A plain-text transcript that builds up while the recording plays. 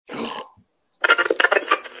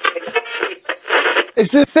Is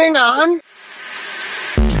this thing on?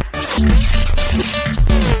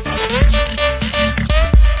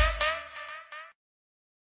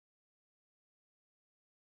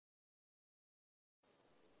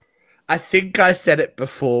 I think I said it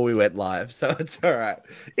before we went live, so it's all right.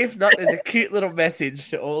 If not, there's a cute little message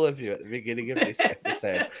to all of you at the beginning of this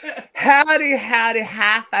episode. Howdy,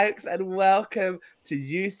 hi, folks, and welcome to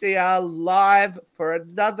UCR Live for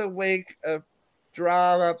another week of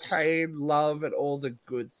drama, pain, love, and all the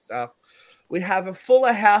good stuff. We have a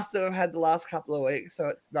fuller house than we've had the last couple of weeks, so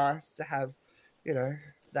it's nice to have,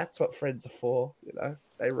 that's what friends are for,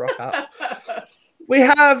 they rock up. We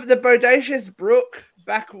have the bodacious Brooke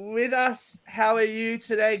back with us. How are you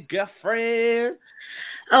today, girlfriend?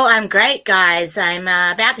 Oh, I'm great, guys. I'm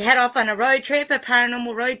about to head off on a road trip, a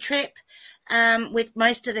paranormal road trip, with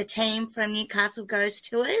most of the team from Newcastle Ghost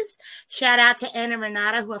Tours. Shout out to Anna and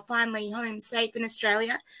Renata, who are finally home safe in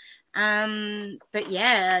Australia. But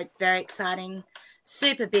yeah, very exciting.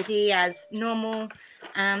 Super busy as normal.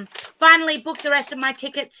 Finally booked the rest of my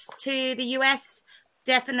tickets to the US.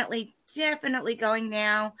 Definitely going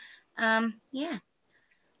now. Yeah.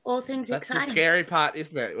 All things That's exciting. the scary part,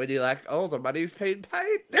 isn't it? When you're like, oh, the money's been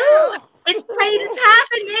paid. Ooh, it's paid, it's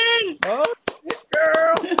happening. Oh,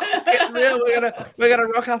 girl. It's getting real. We're gonna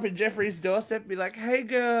rock up in Jeffrey's doorstep and be like, hey,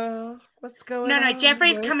 girl, what's going on? No,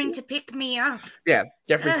 Jeffrey's coming to pick me up. Yeah,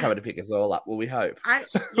 Jeffrey's coming to pick us all up. Well, we hope. Yeah.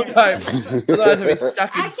 Otherwise, we'll be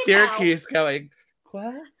stuck in Syracuse going,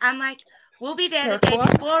 what? I'm like, we'll be there the day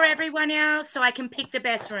before everyone else, so I can pick the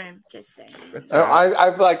best room. Just saying.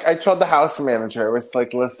 I told the house manager, I was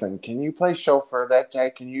like, listen, can you play chauffeur that day?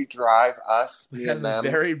 Can you drive us, me and them?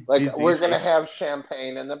 We're gonna have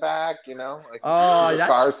champagne in the back, that's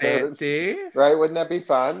car fancy. service, right? Wouldn't that be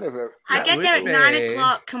fun? I get there at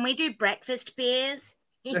 9:00. Can we do breakfast beers?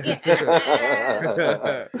 Okay,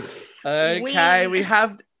 we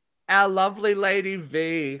have our lovely lady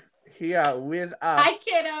V here with us. Hi,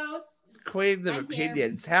 kiddos. Queens of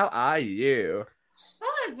Opinions. Here. How are you?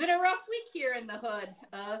 Oh, it's been a rough week here in the hood.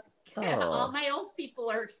 All my old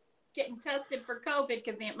people are getting tested for COVID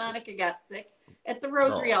because Aunt Monica got sick at the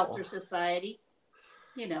Rosary Altar Society.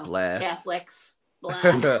 Bless. Catholics. Bless.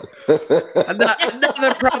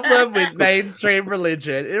 Another problem with mainstream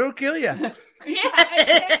religion. It'll kill you. Yeah,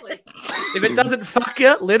 exactly. If it doesn't fuck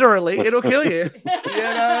you, literally, it'll kill you.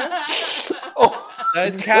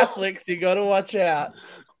 Those Catholics, you got to watch out.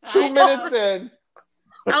 2 minutes in.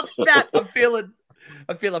 I'm feeling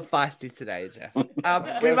feisty today, Jeff. We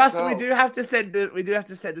do have to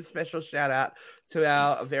send a special shout out to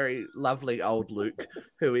our very lovely old Luke,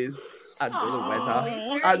 who is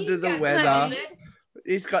under the weather.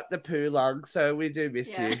 He's got the poo lung, so we do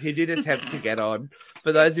miss you. He did attempt to get on.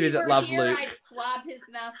 For those of you that love Luke, I'd swab his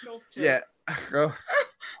nostrils too. Yeah. Oh.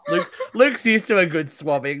 Luke's used to a good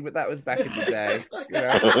swabbing, but that was back in the day.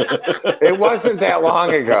 It wasn't that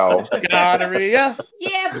long ago. Yeah,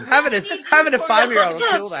 having a 5-year-old will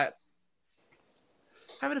kill that.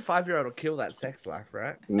 Having a 5-year-old will kill that sex life,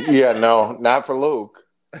 right? Yeah, no, not for Luke.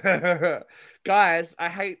 Guys, I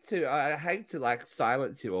hate to like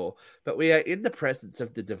silence you all, but we are in the presence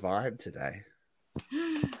of the divine today.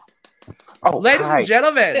 Oh, ladies hi. and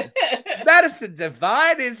gentlemen, Madison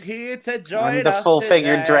Divine is here to join us. I'm the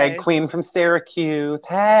full-figure drag queen from Syracuse.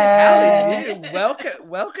 Hey, how are you?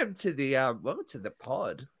 Welcome to the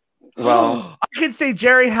pod. Well, I can see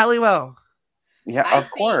Jerry Halliwell. Yeah, of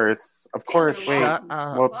course. Wait,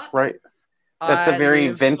 whoops, right. That's a very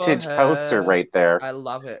vintage poster right there. I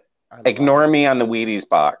love it. Ignore me on the Wheaties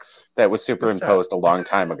box. That was superimposed a long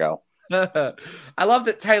time ago. I love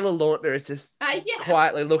that Taylor Lautner is just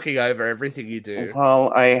quietly looking over everything you do.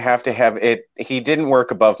 Well, I have to have it. He didn't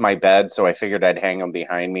work above my bed, so I figured I'd hang him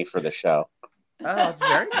behind me for the show. Oh, it's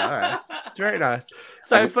very nice. It's very nice.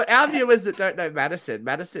 So for our viewers that don't know Madison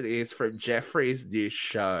is from Jeffrey's new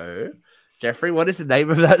show. Jeffrey, what is the name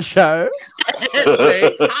of that show?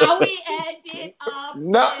 How we ended up.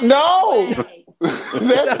 No.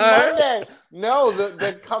 That's Monday. No,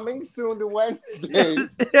 the coming soon to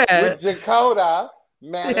Wednesdays with Dakota,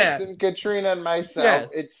 Madison, Katrina, and myself.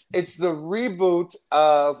 Yes. It's the reboot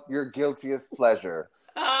of Your Guiltiest Pleasure.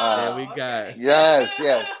 There we go. Yes.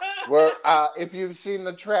 Where if you've seen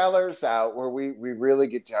the trailers out, where we really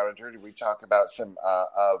get down and dirty, we talk about some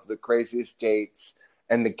of the craziest dates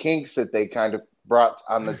and the kinks that they kind of brought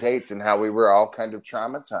on the dates and how we were all kind of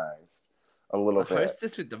traumatized. A little bit.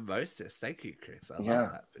 Hostess with the mostest. Thank you, Chris. I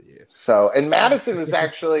love that for you. So, and Madison was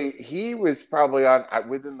he was probably on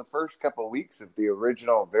within the first couple of weeks of the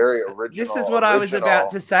very original. This is what I was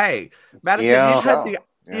about to say. Madison,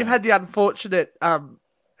 you've had the unfortunate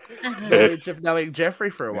knowledge of knowing Jeffrey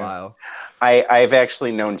for a while. I've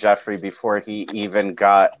actually known Jeffrey before he even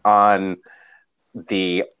got on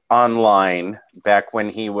the online, back when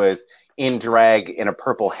he was in drag in a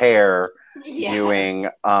purple hair doing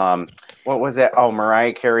what was it? Oh,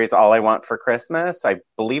 Mariah Carey's All I Want for Christmas. I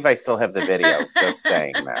believe I still have the video. Just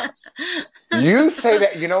saying that. You say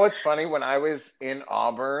that. You know what's funny? When I was in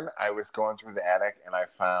Auburn, I was going through the attic and I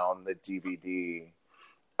found the DVD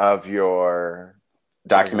of your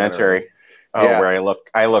documentary. Oh, yeah. Where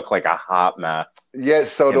I look like a hot mess. Yeah,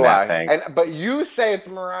 so do I. But you say it's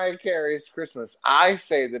Mariah Carey's Christmas. I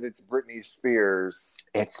say that it's Britney Spears.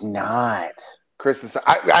 It's not Christmas.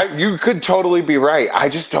 You could totally be right. I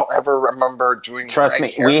just don't ever remember doing. Trust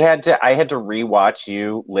me, I had to rewatch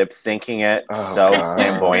you lip syncing it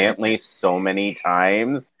flamboyantly so many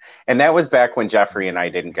times, and that was back when Jeffrey and I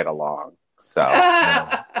didn't get along. So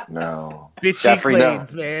no. Bitchy Jeffrey,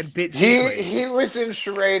 queens, man. Bitchy he was in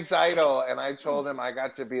Charade's Idol, and I told him I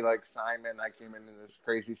got to be like Simon. I came in this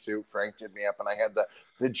crazy suit. Frank did me up, and I had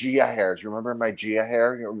the Gia hairs. Remember my Gia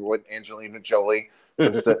hair with Angelina Jolie?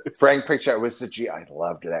 It was the Frank picture. It was the Gia. I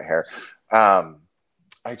loved that hair. I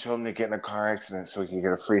told him to get in a car accident so he could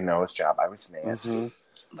get a free nose job. I was nasty. Mm-hmm.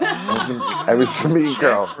 I was a mean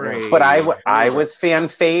girl, but I was fan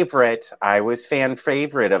favorite. I was fan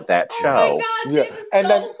favorite of that show. Oh my God, yeah, and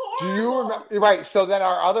then do you remember? Right. So then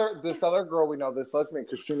this other girl we know, this lesbian,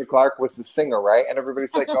 Christina Clark, was the singer, right? And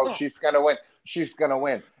everybody's like, "Oh, she's gonna win. She's gonna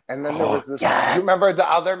win." And then there was this. Yes. Do you remember the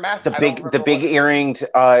other mess? The big earringed.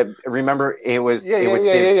 Remember it was. Yeah. It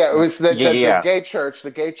was the gay church.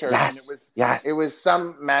 The gay church. Yes. And it was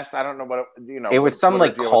some mess. I don't know what It was some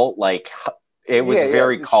like cult like. It was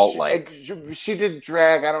very cult-like. She did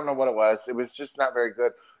drag. I don't know what it was. It was just not very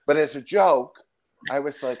good. But as a joke, I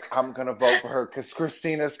was like, I'm going to vote for her because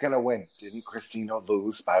Christina's going to win. Didn't Christina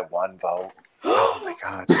lose by 1 vote? Oh, my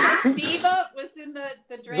God. Diva was in the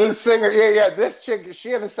drag. The singer. Yeah. This chick,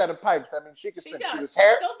 she had a set of pipes. I mean, she could sing. She was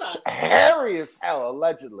hairy as hell,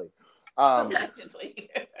 allegedly. Allegedly.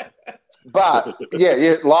 But,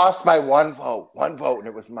 yeah, lost by 1 vote. 1 vote, and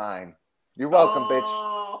it was mine. You're welcome,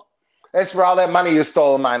 bitch. That's for all that money you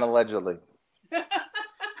stole of mine, allegedly.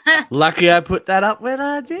 Lucky I put that up when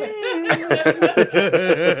I did.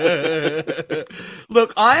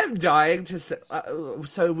 Look, I am dying to say...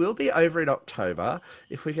 so we'll be over in October.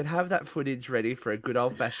 If we can have that footage ready for a good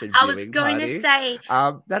old-fashioned viewing party. I was going to say...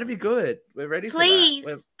 that'd be good. We're ready for that.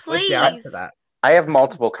 Please. We're down for that. I have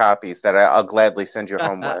multiple copies that I'll gladly send you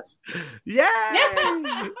home with. Yay!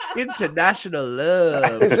 International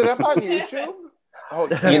love. Is it up on YouTube? Oh,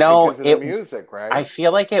 you know, the music, right? I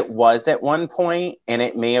feel like it was at one point, and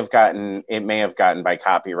it may have gotten by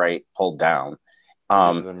copyright pulled down.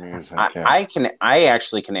 The music, I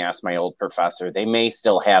actually can ask my old professor. They may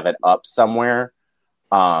still have it up somewhere,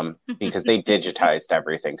 because they digitized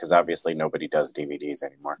everything. Because obviously nobody does DVDs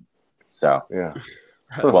anymore. So yeah.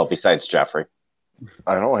 Well, besides Jeffrey.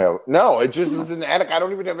 I don't have it just was in the attic. I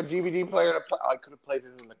don't even have a DVD player to play. I could have played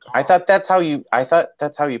it in the car. I thought that's how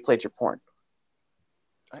you played your porn.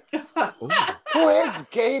 Who has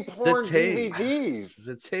gay porn DVDs?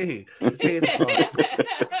 The tea is hot.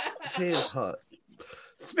 The tea is hot.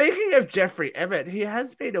 Speaking of Jeffrey Emmett, he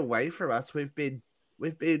has been away from us. We've been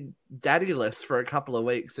daddyless for a couple of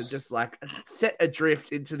weeks and just like set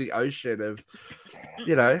adrift into the ocean of,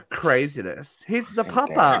 craziness. He's the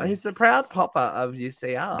papa. He's the proud papa of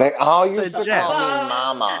UCR. They all used to call me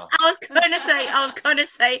Mama. I was gonna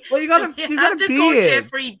say. Well, you have to call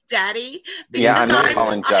Jeffrey Daddy. Yeah, I'm not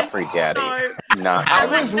calling Jeffrey Daddy. I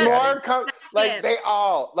was more they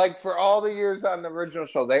all for all the years on the original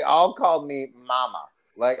show, they all called me Mama.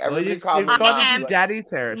 Like everybody called me Daddy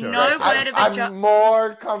territory. No word of a joke. I'm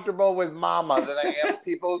more comfortable with Mama than I am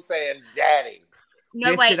people saying Daddy.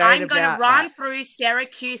 No, wait, I'm going to run through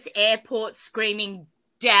Syracuse Airport screaming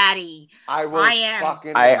Daddy. I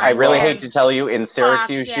really hate to tell you, in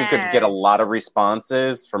Syracuse, you could get a lot of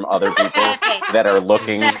responses from other people that are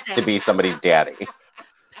looking to be somebody's daddy.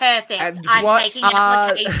 Perfect. And I'm taking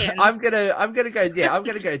applications. I'm gonna go. Yeah, I'm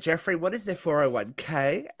gonna go. Jeffrey, what is their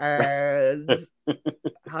 401k? And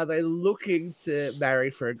are they looking to marry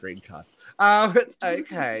for a green card? It's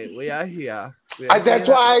okay. We are here. That's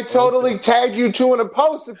why I totally tagged you two in a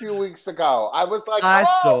post a few weeks ago. I was like, hello. I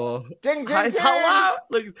saw. Ding, ding, ding. Hello.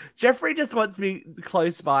 Look, Jeffrey just wants me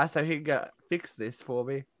close by so he can go fix this for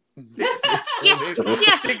me. Fix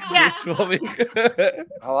this for me.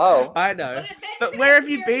 Hello. I know. But where have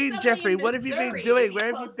you been, Jeffrey? What have you been doing?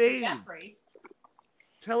 Where have you been? Jeffrey.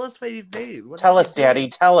 Tell us where you've been. Tell us, Daddy.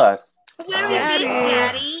 Tell us. Where have you been,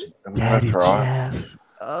 Daddy? Daddy Jeff.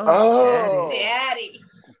 Oh. Daddy.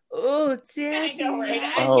 Oh, I know, right?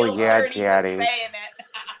 Daddy. I Oh, feel yeah, dirty Daddy. saying it.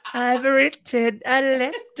 I've written a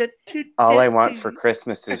letter to All I Daddy. want for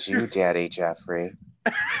Christmas is you, Daddy Jeffrey.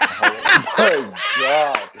 Oh my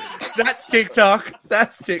God. That's TikTok.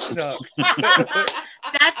 That's TikTok.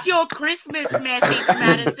 That's your Christmas message,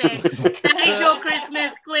 Madison. That is your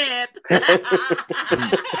Christmas clip.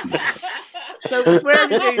 So where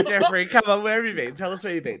have you been, Jeffrey? Come on, where have you been? Tell us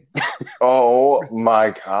where you've been. Oh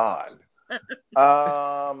my God.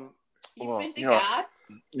 You've been to God?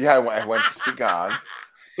 Yeah, I went to see God.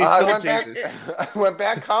 He I saw went Jesus. back. I went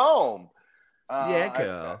back home. Yeah,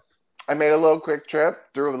 girl. I made a little quick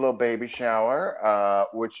trip, threw a little baby shower,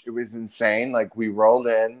 which it was insane. Like we rolled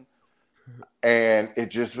in, and it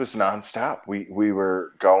just was nonstop. We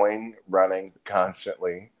were running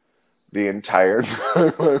constantly the entire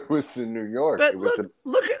time I was in New York. But it was let's a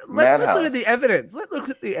look at madhouse. the evidence. Let's look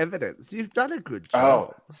at the evidence. You've done a good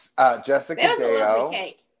job. Jessica That was a lovely Deo.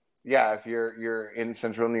 cake. Yeah, if you're in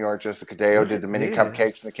Central New York, Jessica Deo did the mini Yes.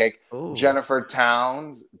 cupcakes and the cake. Ooh. Jennifer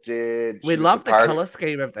Towns did. We love the color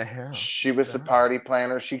scheme of the house. She was the party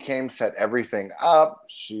planner. She came, set everything up.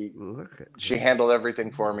 She handled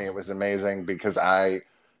everything for me. It was amazing because I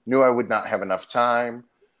knew I would not have enough time.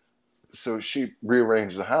 So she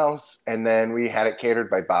rearranged the house, and then we had it catered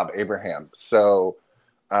by Bob Abraham. So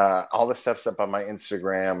all the stuff's up on my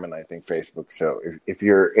Instagram and I think Facebook. So if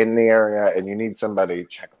you're in the area and you need somebody,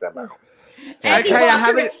 check them out. And he Okay, I walked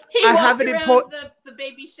have around the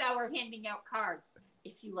baby shower handing out cards.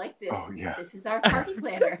 If you like this, this is our party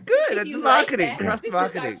planner. That's good. If It's you marketing. Like that, Cross this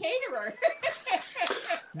marketing. is our caterer.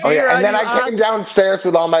 Oh yeah, and then I came downstairs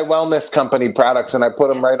with all my wellness company products and I put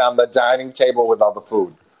them right on the dining table with all the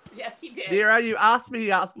food. Yes, he did. Vera, you asked me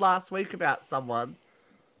last week about someone.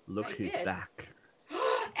 Look who's back.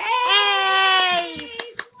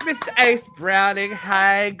 Ace! Mr. Ace Browning,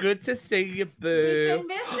 hey, good to see you, boo. We've been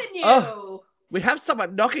missing you. Oh, we have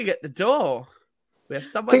someone knocking at the door. We have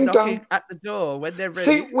someone Ding knocking dong. at the door when they're ready.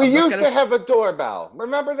 See, we used to have a doorbell.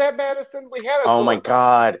 Remember that, Madison? We had a doorbell. Oh my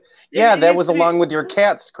God. Yeah, that was along with your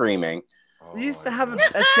cat screaming. We used to have a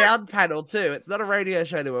sound panel too. It's not a radio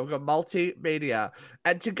show anymore. We've got multimedia,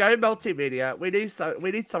 and to go multimedia, we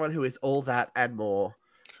need someone who is all that and more.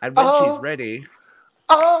 And when she's ready,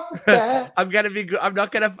 I'm gonna be good. I'm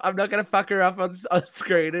not gonna fuck her up on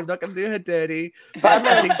screen. I'm not gonna do her dirty.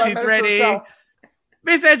 I think she's ready.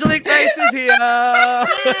 Miss Angelique Grace is here.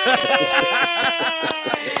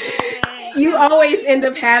 You always end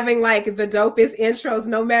up having like the dopest intros,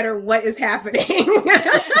 no matter what is happening.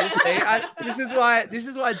 This is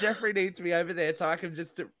why Jeffrey needs me over there, so I can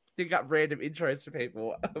just dig up random intros for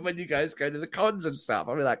people when you guys go to the cons and stuff.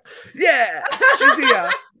 I'll be like, yeah, she's here.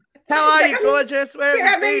 How are you, gorgeous? Where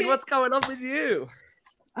have you been? What's going on with you?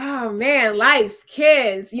 Oh man, life,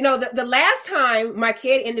 kids. You know, the last time my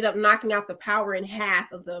kid ended up knocking out the power in half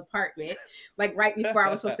of the apartment, like right before I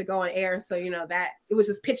was supposed to go on air. So, you know, that it was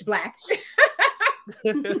just pitch black.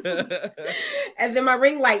 And then my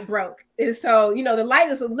ring light broke. And so, you know, the light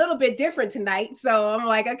is a little bit different tonight. So I'm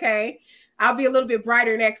like, okay, I'll be a little bit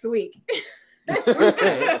brighter next week.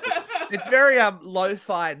 It's very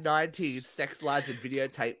lo-fi 90s sex lies and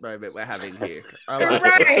videotape moment we're having here.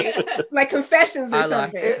 Like confessions or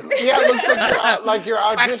something. It looks like you're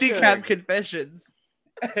auditioning. Cam confessions.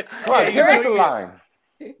 Come on, give us a line.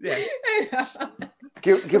 Yeah.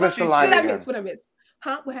 Give us a line again. What I missed?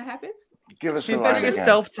 Huh? What happened? Give us She's a line doing again. a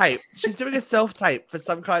self-tape. She's doing a self-tape for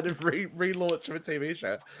some kind of relaunch of a TV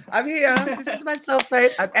show. I'm here. This is my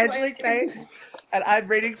self-tape. I'm Angelique Bates, and I'm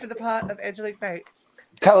reading for the part of Angelique Bates.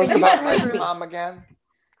 Tell us about Mike's mom again.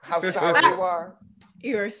 How sorry you are.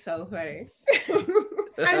 You're so funny.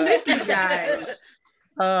 I miss you guys.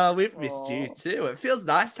 We've missed you too. It feels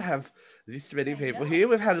nice to have this many people here.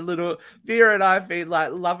 We've had a little. Vera and I have been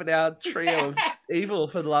like loving our trio of evil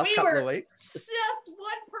for the last couple of weeks. Just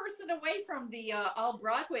one person away from the all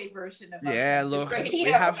Broadway version of look,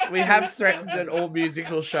 Radio. we have threatened an all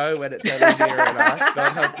musical show when it's only Vera and I.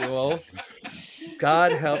 God help you all.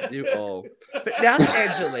 God help you all. But now that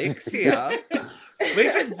Angelique's here, we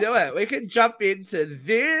can do it. We can jump into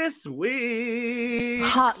this week.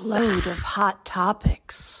 Hot load of hot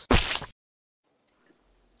topics.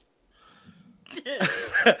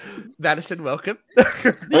 Madison, welcome.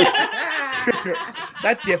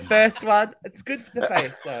 That's your first one. It's good for the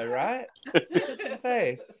face, though, right? Good for the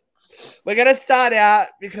face. We're going to start out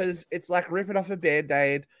because it's like ripping off a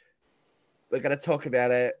Band-Aid. We're going to talk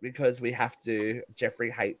about it because we have to.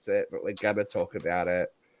 Jeffrey hates it, but we're going to talk about it.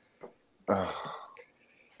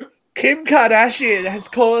 Kim Kardashian has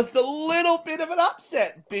caused a little bit of an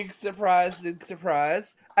upset. Big surprise,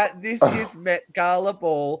 at this year's Met Gala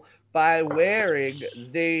ball by wearing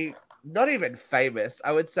the not even famous,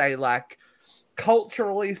 I would say like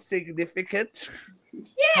culturally significant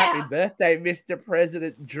Happy Birthday, Mr.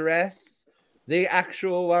 President dress, the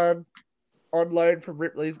actual one on loan from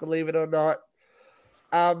Ripley's, believe it or not.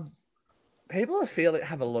 People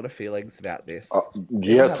have a lot of feelings about this.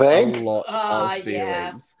 You think? A lot of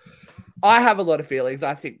feelings. Yeah. I have a lot of feelings.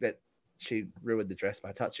 I think that she ruined the dress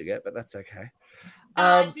by touching it, but that's okay.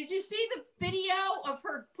 Did you see the video of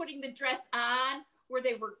her putting the dress on where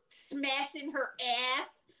they were smashing her ass?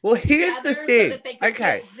 Well, here's the thing. So that they could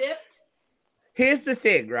get zipped? Here's the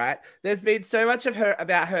thing, right? There's been so much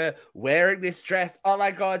about her wearing this dress. Oh my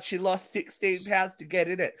God, she lost 16 pounds to get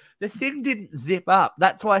in it. The thing didn't zip up.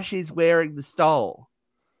 That's why she's wearing the stole.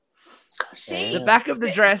 The back of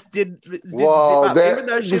the dress didn't zip up, even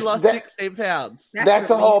though she lost 16 pounds.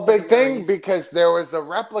 That's a whole big thing because there was a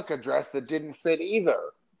replica dress that didn't fit either.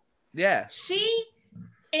 Yeah. She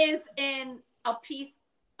is in a piece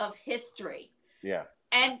of history. Yeah.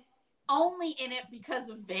 And only in it because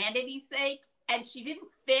of vanity's sake. And she didn't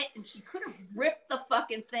fit, and she could have ripped the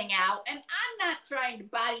fucking thing out. And I'm not trying to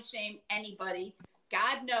body shame anybody.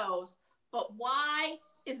 God knows. But why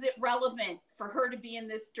is it relevant for her to be in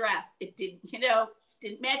this dress? It didn't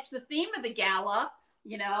match the theme of the gala.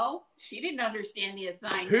 She didn't understand the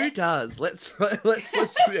assignment. Who does? Let's talk about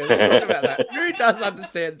that. Who does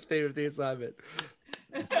understand the theme of the assignment?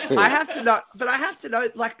 I have to know,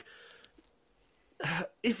 like,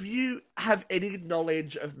 if you have any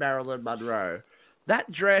knowledge of Marilyn Monroe,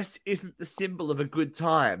 that dress isn't the symbol of a good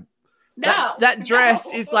time. That dress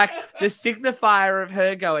is like the signifier of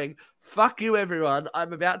her going, fuck you, everyone.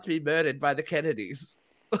 I'm about to be murdered by the Kennedys.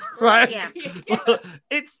 Right? Yeah.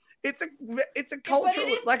 It's a cultural,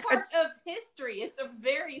 but it is part of history. It's a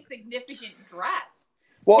very significant dress.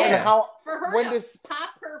 Well, and how for her to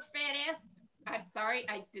pop her fat ass. I'm sorry,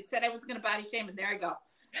 I said I was going to body shame, and there I go.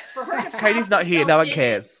 For her to Katie's not here. No one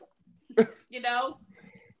cares.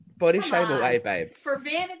 Body shame away, babes. For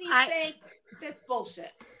vanity's sake, that's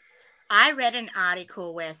bullshit. I read an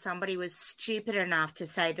article where somebody was stupid enough to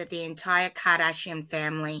say that the entire Kardashian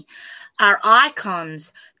family are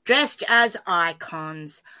icons, dressed as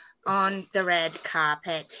icons on the red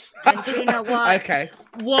carpet. And do you know what? Okay.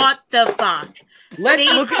 What the fuck? Let's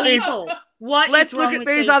look at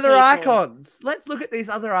these other icons. Let's look at these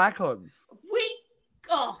other icons.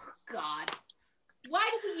 Oh God! Why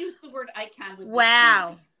do we use the word icon? With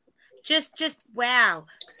wow! Just wow!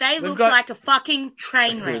 They look like a fucking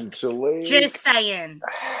train wreck. Just saying.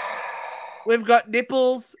 We've got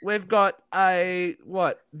nipples. We've got the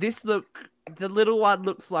little one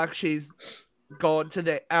looks like she's gone to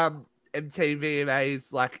the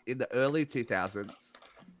MTV like in the early 2000s.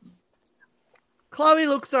 Chloe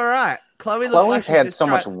looks all right. Chloe's had so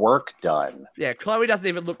much work done. Yeah, Chloe doesn't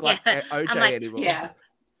even look like OJ anymore. Yeah.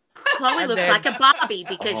 Chloe looks like a Barbie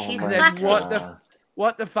because she's plastic.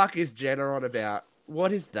 What the fuck is Jenna on about?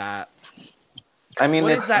 What is that? I mean,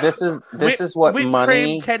 this is what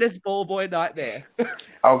money. Tennis ball boy nightmare.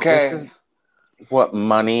 Okay. This is what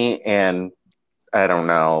money and I don't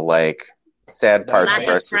know, like sad parts of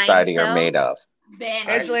our society are made of.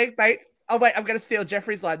 Angelique Bates. Oh wait, I'm gonna steal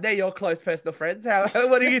Jeffrey's line. They're your close personal friends.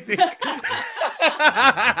 What do you think?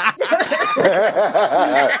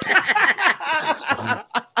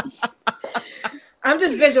 I'm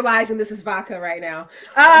just visualizing this is vodka right now.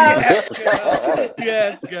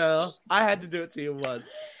 Yes, girl. I had to do it to you once.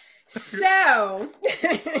 So,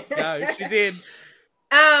 no, she's in.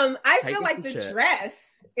 I feel like the dress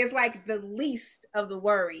is like the least of the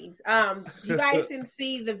worries. You guys didn't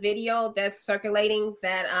see the video that's circulating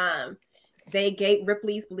that they gave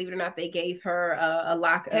Ripley's, believe it or not, they gave her a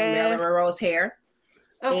lock of Marilyn Monroe's hair.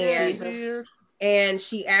 Oh, Jesus. And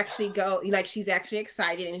she actually she's actually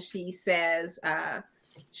excited, and she says, as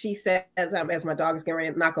my dog is getting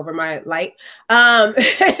ready to knock over my light, she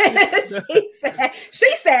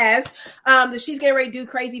says that she's getting ready to do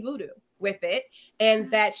crazy voodoo with it, and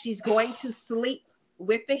that she's going to sleep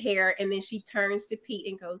with the hair, and then she turns to Pete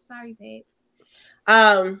and goes, "Sorry, babe."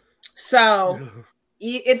 So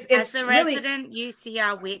it's as the really... resident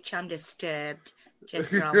UCR witch, I'm disturbed. Just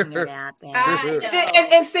throwing it out there.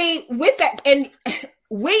 And see, with that, and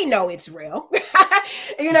we know it's real.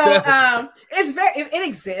 It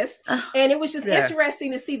exists, and it was just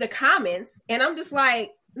interesting to see the comments. And I'm just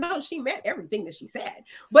like, no, she meant everything that she said.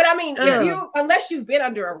 But I mean, unless you've been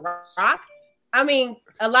under a rock, I mean,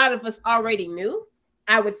 a lot of us already knew,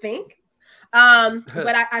 I would think.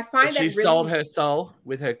 But I find that she really... sold her soul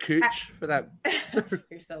with her cooch for that.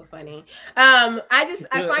 You're so funny. I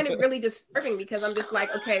find it really disturbing because I'm just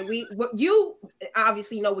like, okay, you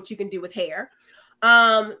obviously know what you can do with hair.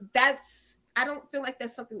 That's I don't feel like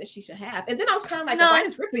that's something that she should have. And then I was kind of like, No. why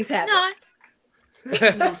does Ripley's have it?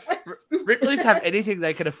 No. Ripley's have anything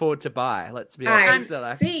they can afford to buy. Let's be honest. They're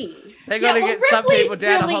like, See. they're going to Yeah, well, get some Ripley's people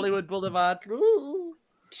down really- to Hollywood Boulevard. Ooh.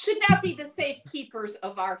 Should not be the safekeepers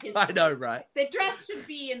of our history. I know, right? The dress should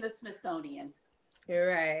be in the Smithsonian.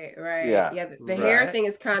 Right. Yeah. The hair Right. thing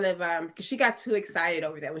is kind of because she got too excited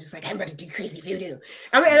over that. Was just like, I'm about to do crazy voodoo.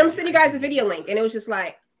 I mean, and I'm sending you guys a video link, and it was just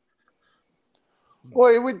like,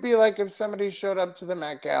 Well, it would be like if somebody showed up to the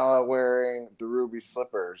Met Gala wearing the ruby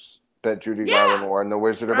slippers that Judy Yeah. Garland wore in The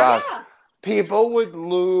Wizard of Oz. Yeah. People would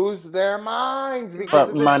lose their minds because But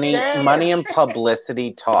of the money damage. and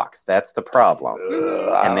publicity talks. That's the problem.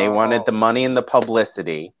 And they wanted the money and the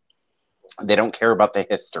publicity. They don't care about the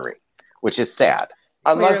history, which is sad.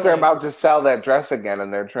 Unless they're Clearly. about to sell that dress again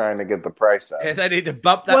and they're trying to get the price up. Yeah, they need to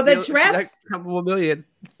bump that. Well, the bill to dress- like a couple more million.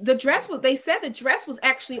 the dress was. They said the dress was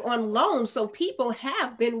actually on loan, so people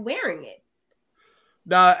have been wearing it.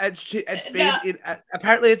 No, it's been No. in.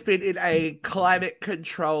 Apparently, it's been in a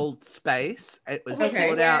climate-controlled space. It was Okay.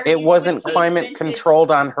 brought out. It wasn't climate controlled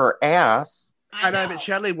on her ass. I know, but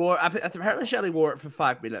she only wore. Apparently, she only wore it for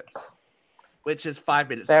 5 minutes, which is 5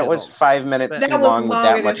 minutes. That too was long. 5 minutes That too was long with longer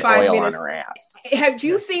that than much 5 oil minutes. on her ass. Have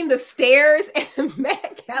you seen the stairs and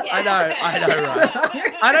Met Gala? I know,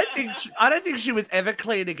 right? I don't think she was ever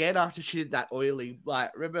clean again after she did that oily.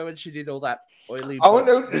 Like, remember when she did all that oily? Oh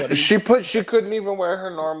no, body- she couldn't even wear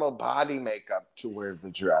her normal body makeup to wear the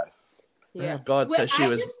dress. Yeah. Oh God! Well, so she I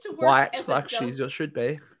was used to work white as a like she docent. should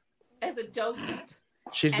be. As a docent.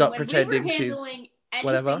 She's And not when pretending we were she's. handling anything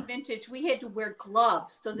whatever. vintage, we had to wear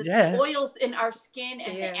gloves so that Yeah. the oils in our skin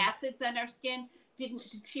and Yeah. the acids in our skin didn't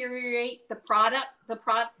deteriorate the product.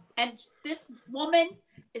 And this woman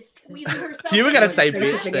is squeezing herself. You were gonna into say the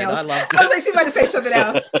Something bitch dress. then. else. I love I was it. like, she's about to say something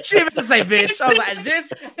else. She was to say bitch. I was like,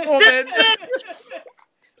 this woman.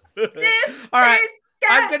 All right,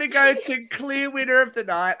 I'm gonna go to clear winner of the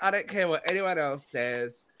night. I don't care what anyone else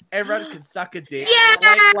says. Everyone can suck a dick. Yes!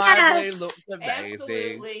 Blake Lively looks amazing.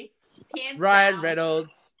 Absolutely. Hands Ryan down.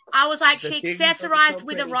 Reynolds. I was like, The she things accessorized are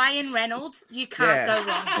with a pretty. Ryan Reynolds. You can't Yeah. go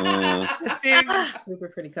wrong. The things Super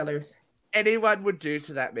pretty colors. anyone would do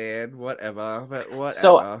to that man, whatever. But whatever.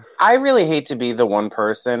 So, I really hate to be the one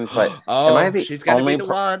person, but oh, am I the she's gonna only be the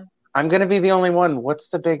one. I'm going to be the only one. What's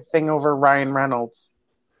the big thing over Ryan Reynolds?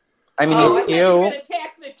 I mean, Oh, I he's thought you were cute. gonna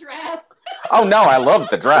tax the dress. Oh, no, I love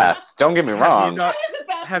the dress. Don't get me Have you wrong. not? What is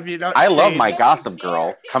about Have you not? I love seen- my Gossip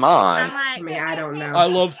Girl. Come I'm on. I like, mean, I don't know.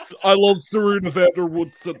 I love Serena Vander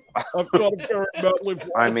Woodson. I've got a very badly.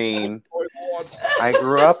 I mean, I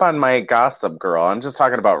grew up on my Gossip Girl. I'm just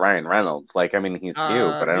talking about Ryan Reynolds. Like, I mean, he's cute,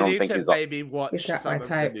 but I don't think he's. maybe watch He's not some my of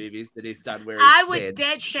type. the movies that he's done where I he's would said,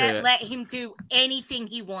 dead "Sure." set let him do anything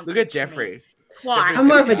he wants. Look at Jeffrey. Twice. I'm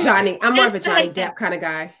more of a Johnny. I'm more of a Just Johnny like that. Depp kind of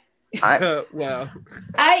guy. Well,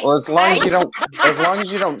 Well, as long as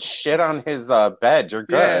you don't shit on his bed, you're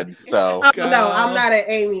good. So Oh, no, I'm not an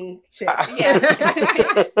Amy chick.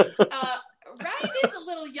 Yeah. Ryan is a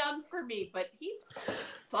little young for me, but he's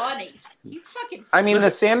funny. He's fucking. I mean,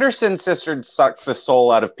 the Sanderson sisters suck the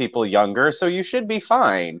soul out of people younger, so you should be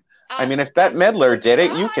fine. I mean, if Bette Midler did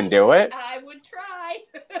it, you can do it. I would try.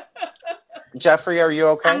 Jeffrey, are you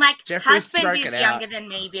okay? I'm like, Jeffrey's husband is stroking out. younger than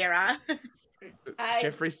me, Vera.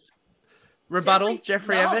 Jeffrey's rebuttal. Jeffrey's-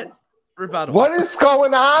 Jeffrey no. Emmett. Rebuttal. What is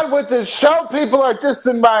going on with this show? People are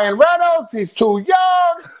dissing Ryan Reynolds. He's too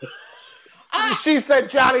young. She said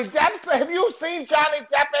Johnny Depp. Have you seen Johnny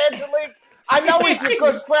Depp, Angelique? I know he's your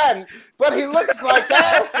good friend, but he looks like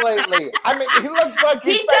ass lately. I mean, he looks like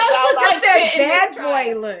he's He been does down look on like That's that shit in bad his boy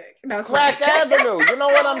prime. look. No, it's Crack not. Avenue. You know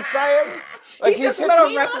what I'm saying? Like He's just a hit- little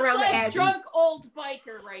He rough looks around the like edges. drunk old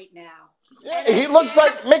biker right now. yeah, he looks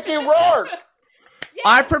like Mickey Rourke.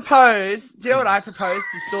 I propose. Do you know what I propose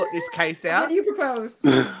to sort this case What out? do you propose?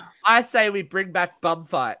 I say we bring back bum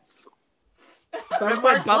fights. Remember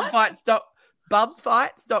when What?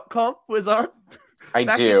 bumfights.com was on? I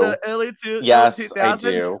Back do. in the early Yes, I 2000s,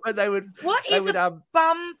 do. when they would, What they is would a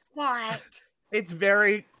bum fight? it's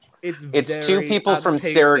very, It's two very people from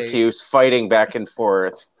PC. Syracuse fighting back and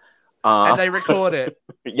forth. and they record it.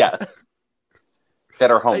 Yes.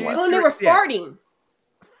 That are They homeless. Oh, and they were Yeah. farting.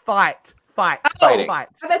 Fight. Fighting. Fight.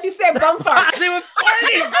 I thought you said bum fart. They were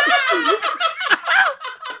fighting.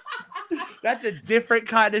 That's a different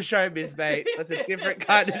kind of show, Miss Mate. That's a different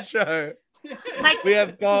kind of show. Like, We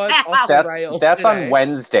have gone off the rails That's today. on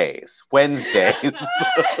Wednesdays. Wednesdays. That's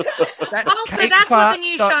oh, so that's what the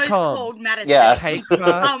new show's cakefart.com. called, Madison. Yes.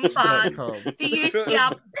 Cakefart.com. The UC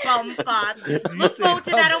up bum farts. Look forward to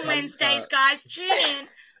that on Wednesdays, guys. Tune in.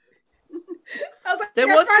 I was like, There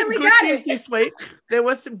I was some finally good got news it. this week. There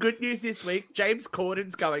was some good news this week. James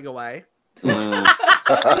Corden's going away. Mm.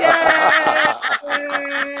 Yay!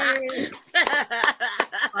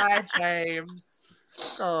 Bye, James.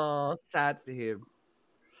 Oh, sad for him.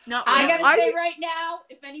 Not I really. gotta say right now,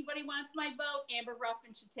 if anybody wants my vote, Amber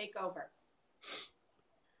Ruffin should take over.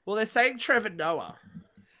 Well, they're saying Trevor Noah.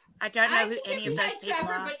 I don't know I who think any it's of those like people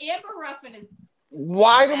Trevor, are. but Amber Ruffin is.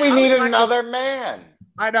 Why do we I need would like another man?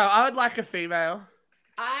 I know. I would like a female.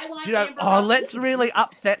 I want. Do you know? Amber Oh, Ruffin. let's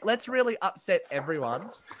really upset everyone.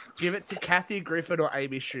 Give it to Kathy Griffin or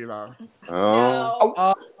Amy Schumer. Oh.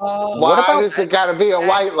 No. Oh, Why about- does it got to be a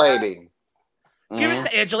white lady? give it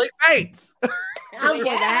to Angelique Bates. I'm for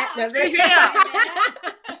that. Does it? Yeah.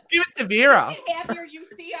 Give it to Vera. You can have your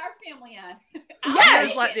UCR family on. Yes.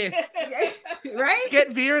 It's like this. Right?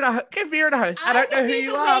 Get Vera to host. I don't know who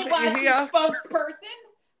you are, but you're here. Spokesperson.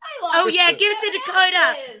 I love Oh, it. yeah, give it to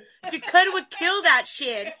Dakota. Yes. Dakota would kill that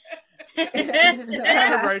shit.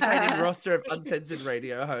 Have a rotating roster of uncensored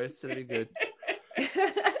radio hosts. It'll be good.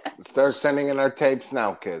 Start sending in our tapes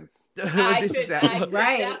now, kids. I This is could our-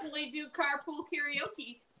 Right. definitely do carpool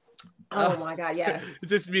karaoke. Oh my God, yes.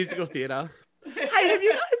 Just musical theatre. Hey, have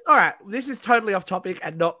you guys? All right, this is totally off topic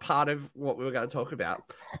and not part of what we were going to talk about.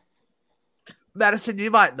 Madison,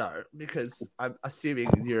 you might know because I'm assuming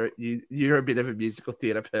you're a bit of a musical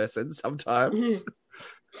theatre person sometimes.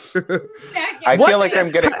 I feel like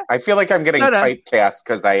I'm getting No. typecast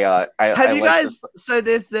because I Have you like guys? this. So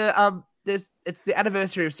there's it's the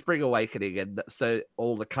anniversary of Spring Awakening, and so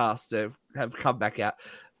all the cast have come back out.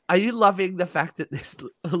 Are you loving the fact that this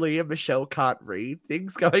Leah Michelle can't read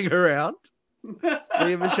things going around?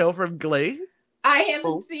 Leah Michelle from Glee. I haven't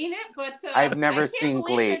Oh. seen it, but I've never I can't seen believe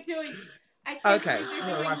Glee. they're doing- I can't Okay. believe I'm they're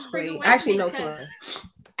gonna doing watch Spring Glee. Awakening I actually know because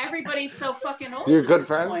some. everybody's so fucking old. You a at good this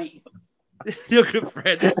friend? point. You're a good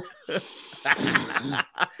friend. Look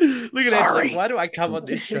at that. Like, why do I come on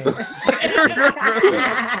this show? Because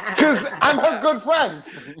I'm her good friend.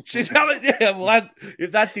 She's coming. Yeah, well,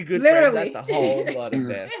 if that's your good Literally. friend, that's a whole lot of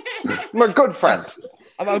mess. I'm a good friend.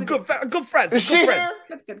 I'm a good friend. Is she Good friend.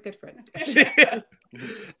 here? Good friend.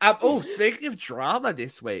 Speaking of drama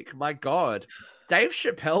this week, my God, Dave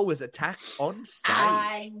Chappelle was attacked on stage.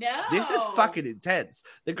 I know. This is fucking intense.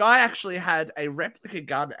 The guy actually had a replica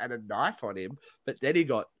gun and a knife on him, but then he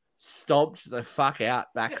got stomped the fuck out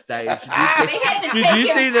backstage. They had to Did take you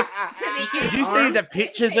him see the? to Did you see the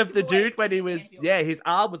pictures of the dude when he was? Yeah, his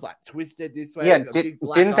arm was like twisted this way. Yeah, He's got a big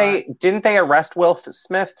black didn't they arrest Will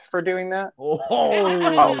Smith for doing that? Oh,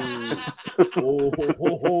 Oh, just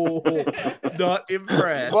not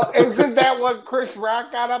impressed. Well, isn't that what Chris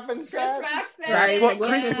Rock got up and Chris said? Rock said. Right. That's what Will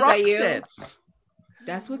Chris Smith, is Rock that you? said.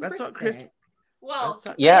 That's what That's Chris what Chris- said. Well, That's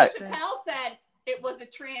what Yeah. Chris said. Chappelle said it was a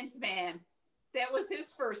trans man. That was his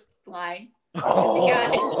first line. Oh. He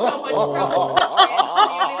got in so much trouble with the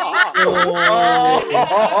trans community.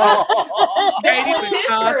 Katie That was his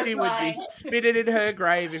McCarthy first would be line. spinning in her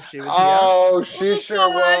grave if she was here. Oh, she sure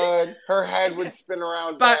God. would. Her head would spin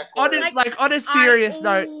around But on backwards. a serious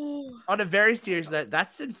note, Ooh. on a very serious note,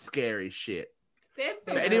 that's some scary shit. That's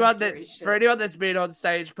some For real anyone scary that's shit. for anyone that's been on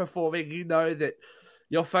stage performing, you know that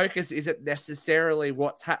your focus isn't necessarily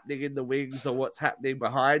what's happening in the wings or what's happening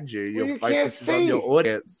behind you. Your Well, you can't focus is on see. your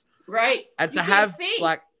audience. Right. And You to can't have see.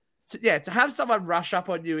 to have someone rush up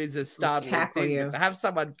on you is a startling Tackle thing. you. But to have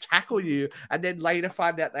someone tackle you and then later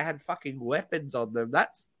find out they had fucking weapons on them,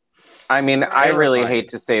 that's I mean, I really terrifying. hate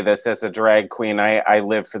to say this as a drag queen. I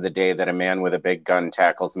live for the day that a man with a big gun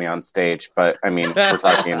tackles me on stage, but I mean, we're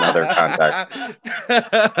talking in other context.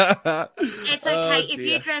 It's okay. If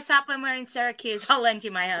you dress up when we're in Syracuse, I'll lend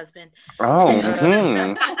you my husband. Oh,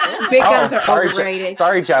 Big guns are sorry, overrated.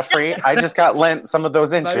 sorry, Jeffrey. I just got lent some of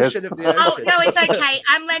those inches. Motion of the Oh ocean. no, it's okay.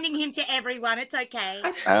 I'm lending him to everyone. It's okay.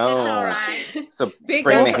 It's all Oh, right. so Big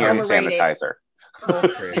bring the guns are hand overrated. sanitizer.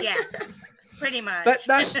 Yeah, pretty much. But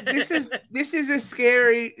this is a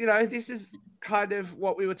scary, this is kind of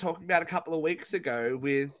what we were talking about a couple of weeks ago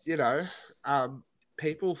with,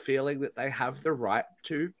 people feeling that they have the right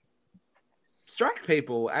to strike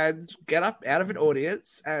people and get up out of an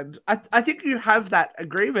audience. And I think you have that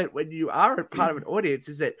agreement when you are a part of an audience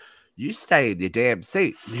is that you stay in your damn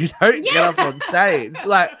seat. You don't get up on stage.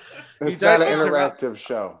 Like, It's you don't not an interrupt. interactive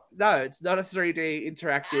show. No, it's not a 3D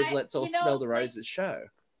interactive, And, let's all you know, smell the like- roses show.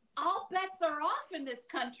 All bets are off in this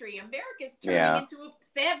country. America's turning Yeah. into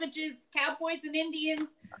savages, cowboys and Indians.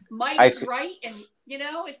 Might I is f- right, and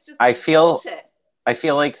it's just I feel- bullshit. I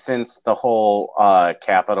feel like since the whole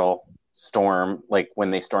Capitol storm, like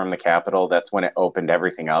when they stormed the Capitol, that's when it opened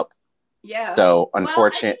everything up. Yeah. So Well, I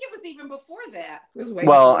unfortunate. think it was even before that. It was way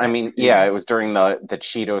Well, before I that. mean, yeah, it was during the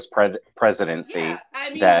Cheetos presidency Yeah, I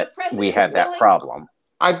mean, that the president we was had that telling- problem.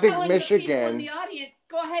 I think telling the people in Michigan, the audience,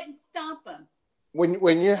 go ahead and stomp them.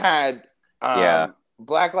 when you had Yeah.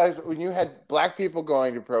 when you had black people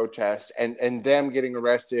going to protest and them getting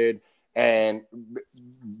arrested and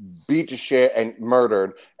beat to shit and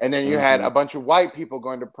murdered, and then you had a bunch of white people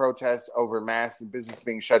going to protest over mass and business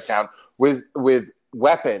being shut down with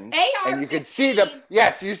weapons, and you could see them.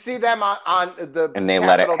 Yes, you see them on the And they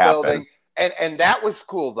let it Capitol happen. building, and that was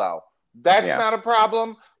cool though. That's Yeah. not a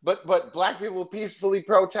problem. But black people peacefully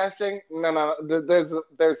protesting, no. There's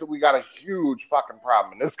we got a huge fucking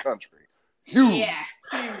problem in this country. Huge.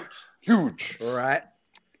 Yeah, Huge. Right.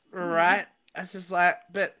 That's just like,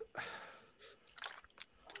 but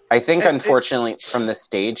I think, unfortunately, from the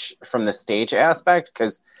stage aspect,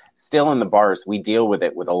 because still in the bars, we deal with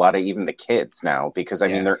it with a lot of even the kids now, because I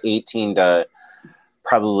mean, they're 18 to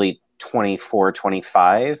probably 24,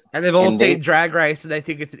 25. And they've all seen Drag Race and they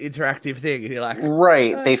think it's an interactive thing. And you're like,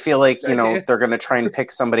 right. They feel like, they're going to try and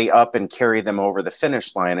pick somebody up and carry them over the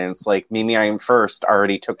finish line. And it's like, Mimi, I'm first,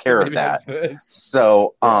 already took care of that.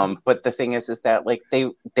 So, but the thing is that like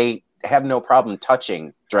they have no problem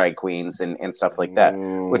touching drag queens and stuff like that,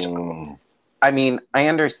 which, I mean, I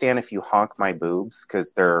understand if you honk my boobs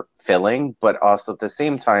because they're filling, but also at the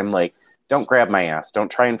same time, like, don't grab my ass. Don't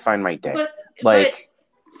try and find my dick.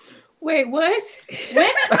 Wait, what?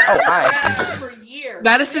 Oh, hi. For years.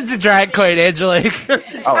 Madison's a drag queen, Angelique.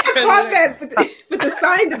 Oh. I caught that, but the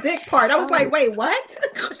sign the dick part. I was like, wait, what?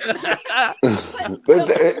 But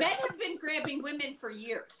men have been grabbing women for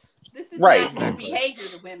years. This is not their behavior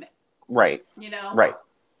to women. Right. Right.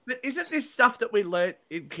 But isn't this stuff that we learnt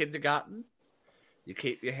in kindergarten? You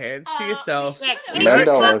keep your hands to yourself. Men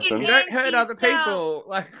don't listen. You don't hurt other people.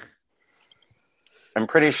 Like, I'm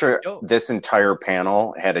pretty sure this entire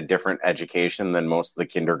panel had a different education than most of the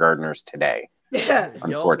kindergartners today. Yeah.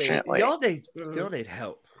 Unfortunately. Y'all need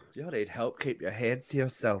help. Y'all need help. Keep your hands to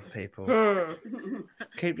yourself, people.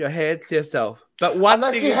 Keep your hands to yourself. But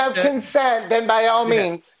unless you have consent, then by all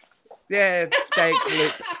means. Yeah, spank,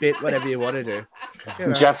 lick, spit, whatever you want to do.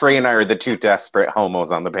 Jeffrey and I are the two desperate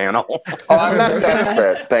homos on the panel. Oh, I'm not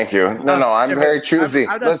desperate. Thank you. No, I'm very choosy.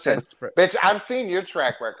 I'm Listen, desperate. Bitch, I've seen your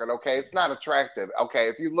track record, okay? It's not attractive. Okay,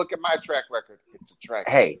 if you look at my track record, it's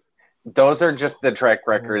attractive. Hey, those are just the track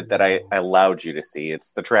record that I allowed you to see.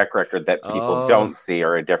 It's the track record that people don't see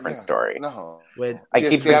or a different story. No. I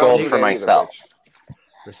keep the gold for myself.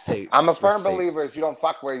 Receipts. I'm a firm believer if you don't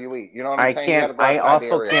fuck where you eat. You know what I'm saying? I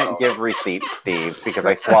also can't give receipts, Steve, because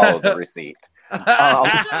I swallowed the receipt.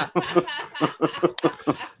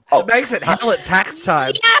 It makes it hell at tax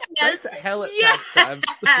time. Yes. Hell at tax time.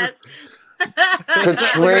 Yes.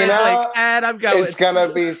 Katrina, and I'm going. It's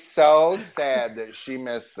gonna be so sad that she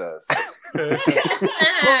missed this.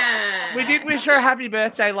 We did wish her a happy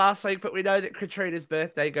birthday last week, but we know that Katrina's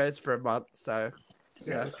birthday goes for a month, so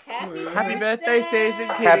yes. Happy birthday, season.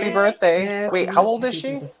 Kitty. Happy birthday! Wait, how old is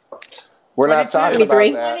she? We're not talking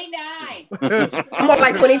about that. 29. I'm on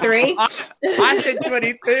like 23. I said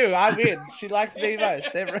 22. I'm in. She likes me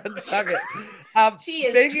most. Everyone suck it. She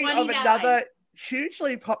is Speaking 29. of another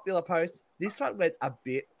hugely popular post, this one went a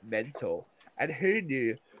bit mental. And who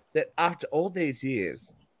knew that after all these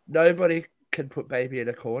years, nobody can put baby in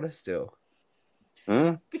a corner still?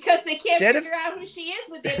 Because they can't figure out who she is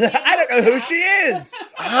with their I don't know who she is.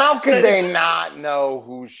 How could they not know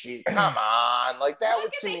who she? Come on, like that Look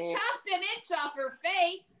would at to they me. chopped an inch off her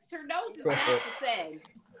face. Her nose is not the same.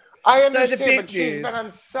 I So understand, the big but she's news- been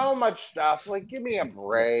on so much stuff. Like, give me a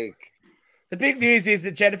break. The big news is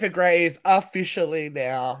that Jennifer Grey is officially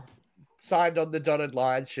now signed on the dotted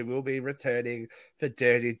line. She will be returning for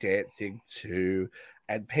Dirty Dancing 2.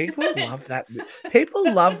 And people love that.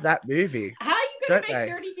 People love that movie. How are you going to Don't make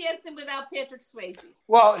they? Dirty Dancing without Patrick Swayze?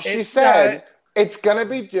 Well, she It's said it's gonna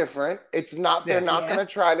be different. It's not. They're Yeah. not gonna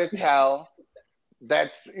try to tell.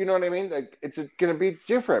 That's, you know what I mean? Like, it's going to be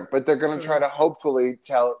different, but they're going to try to hopefully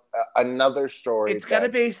tell another story. It's going to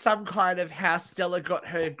be some kind of how Stella got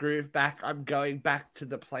her groove back. I'm going back to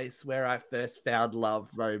the place where I first found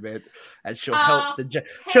love moment, and she'll help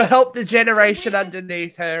she'll help the generation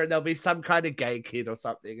underneath her, and there'll be some kind of gay kid or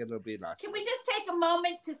something, and it'll be nice. Can we just take a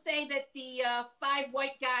moment to say that the 5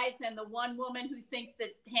 white guys and the 1 woman who thinks that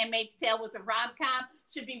Handmaid's Tale was a rom-com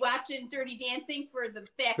should be watching Dirty Dancing for the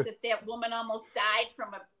fact that that woman almost died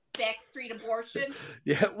from a backstreet abortion?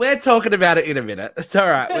 Yeah, we're talking about it in a minute. It's all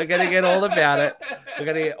right. We're going to get all about it. We're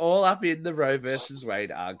going to get all up in the Roe versus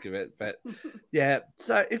Wade argument. But yeah,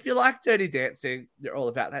 so if you like Dirty Dancing, you're all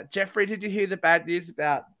about that. Jeffrey, did you hear the bad news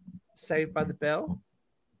about Saved by the Bell?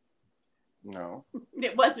 No.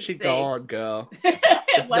 It wasn't She saved. gone, girl. It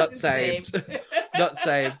It's not wasn't saved. Not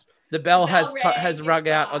saved. The bell has rung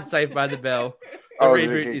out on Saved by the Bell. The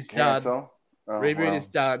reboot is done. Reboot is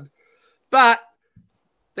done. But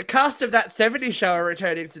the cast of that 70s show are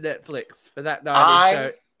returning to Netflix for that 90s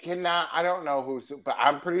show. I don't know who's, but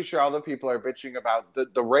I'm pretty sure all the people are bitching about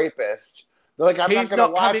the rapist. They're like, I'm He's not going not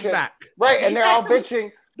to watch coming it. back. Right, and they're all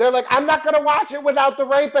bitching. They're like, I'm not going to watch it without the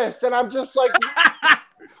rapist. And I'm just like,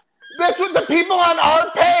 that's what the people on our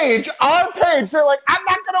page, they're like, I'm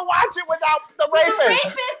not going to watch it without the rapist. The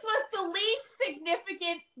rapist was the least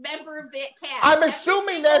significant member of that cast. I'm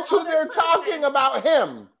assuming that's who they're talking about,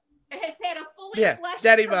 him. Has had a fully fleshed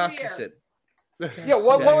Danny career. Masterson. Yeah,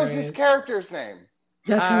 what was his character's name?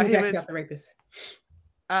 He was the rapist.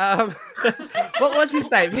 What was his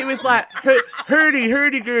name? He was like Hurdy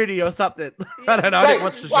Gurdy or something. I don't know. I didn't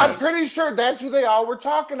watch the show. Well, I'm pretty sure that's who they all were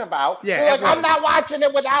talking about. Yeah, they're like, I'm not watching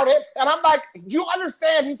it without him. And I'm like, you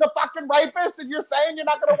understand he's a fucking rapist and you're saying you're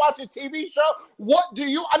not going to watch a TV show? What do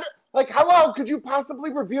you like, hello, could you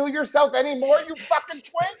possibly reveal yourself anymore, you fucking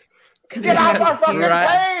twin? Get off our fucking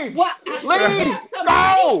page. Leave. We have some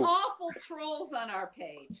Go. awful trolls on our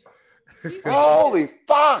page. Holy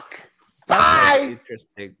fuck. Bye.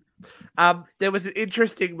 Interesting. There was an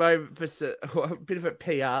interesting moment for a bit of a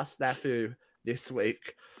PR snafu this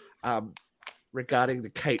week regarding the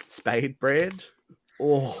Kate Spade brand.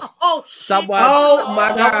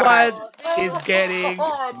 Someone is getting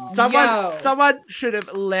someone should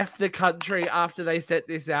have left the country after they set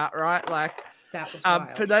this out, right? Like,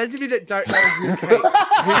 for those of you that don't know who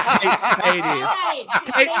Kate Spade is,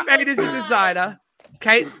 Kate Spade is a designer.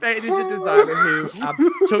 Kate Spade is a designer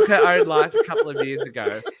who took her own life a couple of years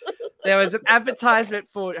ago. There was an advertisement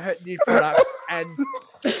for her new product, and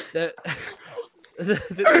the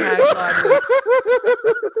tagline was,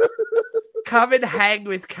 "Come and hang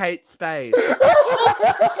with Kate Spade."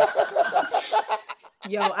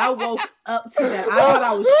 Yo, I woke up to that. I thought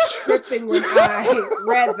I was tripping when I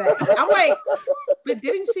read that. I'm like, but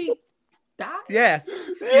didn't she die? Yes.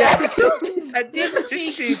 Yeah. And didn't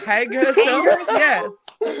she hang herself? Yes.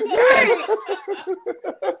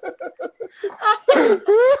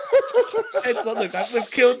 It's not, look,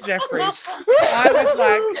 we've killed Jeffrey. I was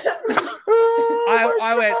like,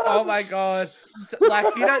 I went, oh my god.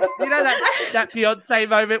 Like, you know that Beyonce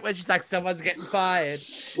moment when she's like, someone's getting fired.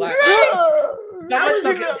 Like,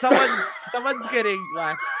 someone's getting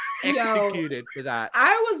like executed for that.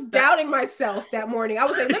 I was doubting myself that morning. I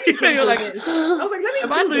was like, let me Google this. I was like, let me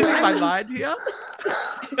Am I losing my mind here?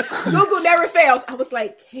 Google never fails. I was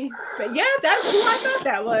like, yeah, that's who I thought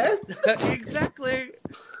that was. Exactly.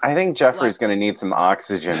 I think Jeffrey's going to need some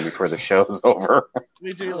oxygen before the show's over.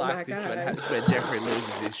 We do like this when Jeffrey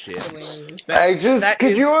loses his shit.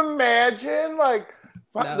 Could you imagine, like,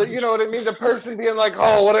 you know what I mean? The person being like,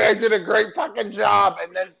 oh, I did a great fucking job.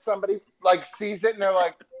 And then somebody, like, sees it and they're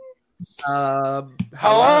like, hello.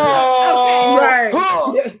 Okay.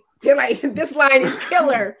 Right. They're like, this line is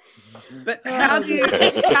killer. But how do you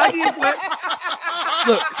work?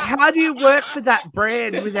 Look, how do you work for that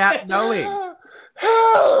brand without knowing?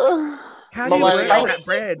 How do you work for that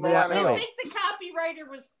brand without knowing? I think the copywriter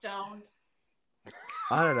was stoned.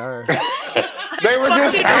 I don't know. They were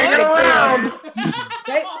just hanging around.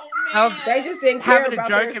 They just didn't care having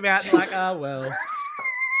about a joke about it, like, oh well.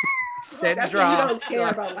 That's when you don't care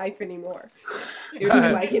about life anymore. You're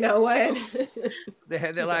just like, you know what?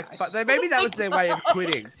 They're like, but maybe that was their way of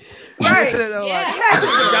quitting. Right? They're Yeah.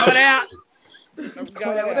 like, going out. I'm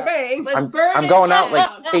going out with a bang. I'm going out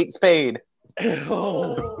like Kate Spade.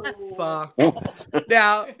 Oh, fuck. Oops.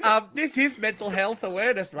 Now, this is Mental Health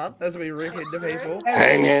Awareness Month as we rip into people.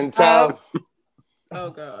 Hanging tough.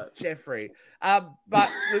 Oh god, Jeffrey. But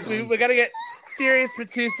we're gonna get serious for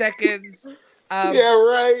 2 seconds. Yeah,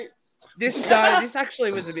 right. This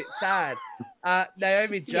actually was a bit sad.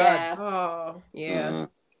 Naomi Judd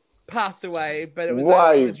passed away, but it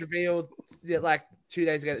was revealed like 2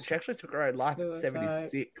 days ago that she actually took her own life at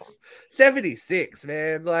 76. 76,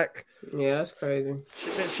 man. Like, yeah, that's crazy.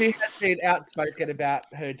 But she has been outspoken about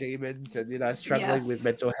her demons and struggling with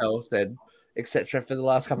mental health and etc. for the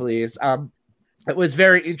last couple of years. It was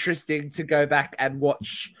very interesting to go back and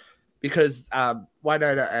watch because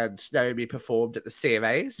Winona and Naomi performed at the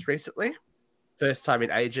CMAs recently, first time in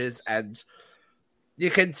ages, and you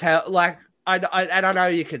can tell. Like, I know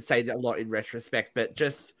you can say that a lot in retrospect, but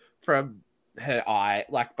just from her eye,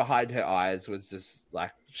 like behind her eyes, was just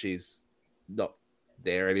like she's not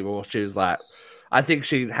there anymore. She was like, I think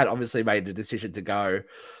she had obviously made the decision to go,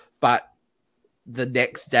 but the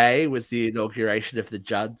next day was the inauguration of the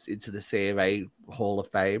Judds into the CMA Hall of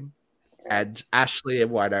Fame. and Ashley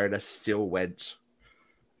and Winona still went.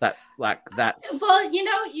 That's Well,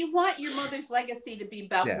 you want your mother's legacy to be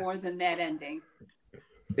about more than that ending.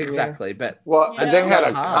 Exactly, but and they had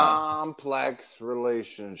a hard. complex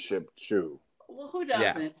relationship too. Well, who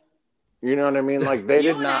doesn't? Yeah. You know what I mean? Like they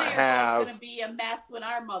did not have. It's going to be a mess when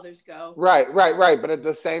our mothers go. Right. But at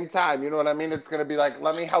the same time, you know what I mean? It's going to be like,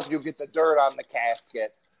 let me help you get the dirt on the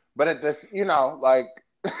casket. But at this, like,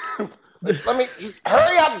 let me just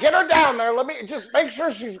hurry up, get her down there. Let me just make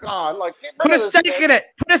sure she's gone. Like, put a stake in it.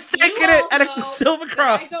 Put a stake in it and a silver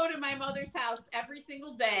cross. I go to my mother's house every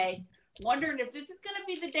single day, wondering if this is going to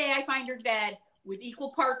be the day I find her dead, with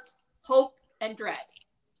equal parts hope and dread.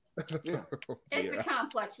 Yeah. It's a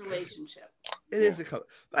complex relationship. It is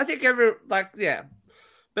I think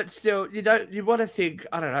but still, you want to think,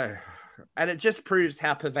 I don't know. And it just proves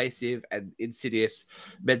how pervasive and insidious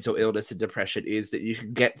mental illness and depression is, that you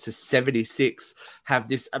can get to 76, have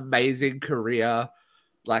this amazing career,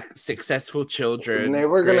 like successful children. And they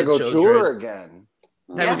were going to go tour again.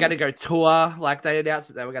 They were going to go tour. Like they announced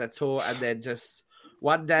that they were going to tour, and then just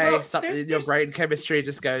one day something in your brain chemistry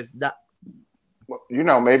just goes, nah.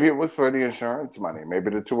 Well, maybe it was for the insurance money. Maybe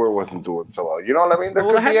the tour wasn't doing so well. You know what I mean? They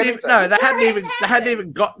hadn't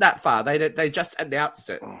even got that far. They just announced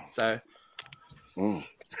it. So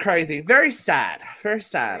it's crazy. Very sad. Very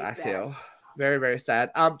sad. I feel very, very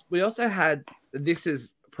sad. We also had, this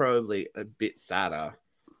is probably a bit sadder,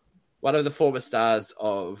 one of the former stars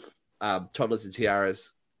of Toddlers and Tiaras,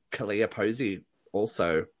 Kalia Posey,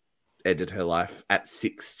 also ended her life at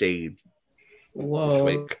 16 this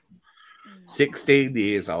week. 16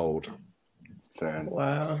 years old. Sad.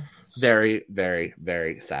 Wow. Very, very,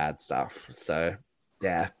 very sad stuff. So,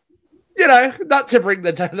 yeah. Not to bring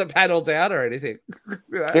the panel down or anything.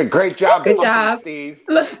 Yeah, great job, Steve.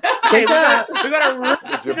 Good job. We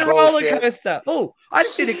got a roller coaster. Oh, I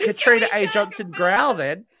just did a Katrina A. Johnson growl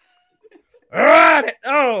then.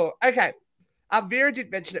 Oh, okay. Vera did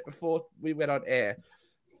mention it before we went on air.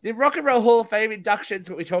 The Rock and Roll Hall of Fame inductions,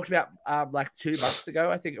 what we talked about like 2 months ago,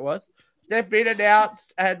 I think it was. They've been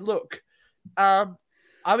announced, and look, I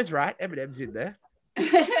was right. Eminem's in there.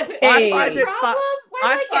 I find it fun.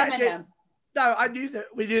 Why Eminem? No, I knew that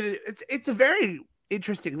we knew that it's a very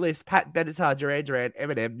interesting list. Pat Benatar, Duran Duran,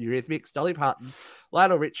 Eminem, Eurythmics, Dolly Parton,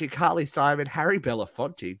 Lionel Richie, Carly Simon, Harry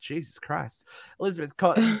Belafonte, Jesus Christ, Elizabeth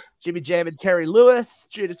Cotton, Jimmy Jam and Terry Lewis,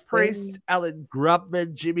 Judas Priest, Alan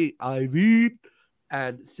Grubman, Jimmy Iovine,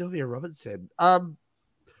 and Sylvia Robinson.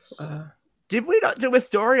 Did we not do a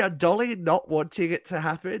story on Dolly not wanting it to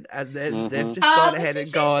happen, and then they've just gone ahead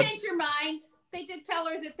and gone? Change your mind. They did tell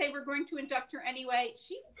her that they were going to induct her anyway.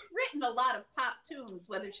 She's written a lot of pop tunes,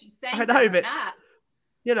 whether she sang them or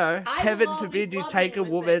not. Heaven forbid you take a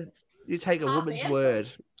woman's word.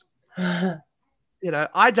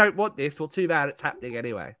 I don't want this. Well, too bad it's happening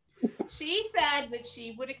anyway. She said that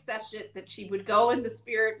she would accept it, that she would go in the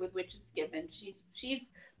spirit with which it's given. She's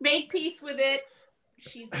made peace with it.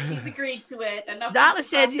 She's agreed to it. Donna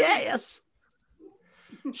said yes.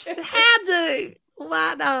 She said, how do?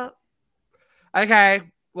 Why not? Okay,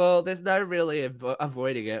 well, there's no really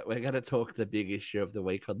avoiding it. We're going to talk the big issue of the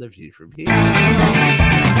week on The View from here.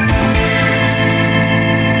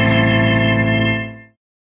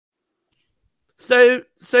 So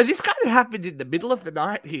this kind of happened in the middle of the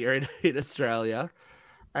night here in Australia.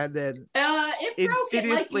 And then it broke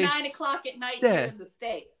at like 9 o'clock at night here in the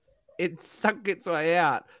States. It sunk its way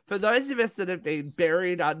out. For those of us that have been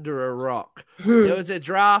buried under a rock, there was a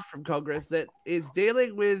draft from Congress that is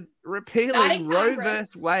dealing with repealing Roe v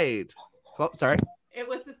Wade. Oh, sorry. It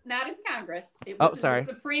was not in Congress. It was in the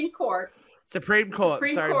Supreme Court. Supreme Court.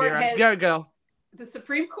 Sorry, Vera. Go, girl. The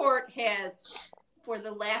Supreme Court has, for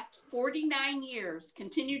the last 49 years,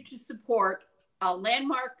 continued to support a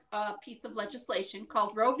landmark piece of legislation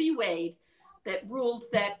called Roe v. Wade that rules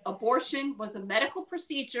that abortion was a medical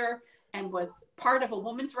procedure and was part of a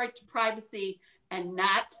woman's right to privacy and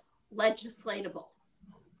not legislatable.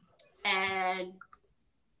 And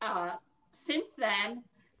since then,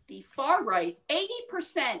 the far right,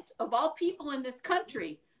 80% of all people in this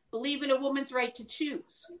country believe in a woman's right to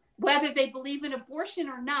choose. Whether they believe in abortion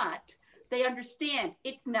or not, they understand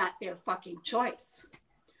it's not their fucking choice.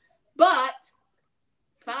 But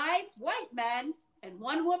 5 white men and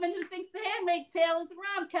 1 woman who thinks The Handmaid's Tale is a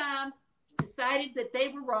rom-com decided that they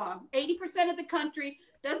were wrong. 80% of the country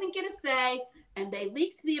doesn't get a say, and they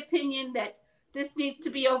leaked the opinion that this needs to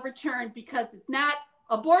be overturned because it's not,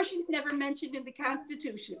 abortion's never mentioned in the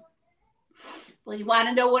Constitution. Well, you want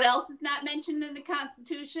to know what else is not mentioned in the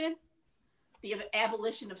Constitution? The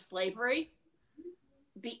abolition of slavery,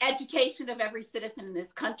 the education of every citizen in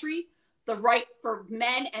this country, the right for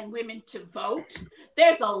men and women to vote,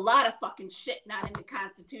 there's a lot of fucking shit not in the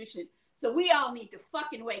Constitution. So we all need to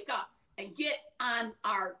fucking wake up and get on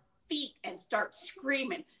our feet and start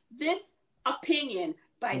screaming. This opinion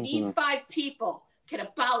by these 5 people can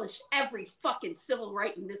abolish every fucking civil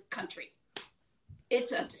right in this country.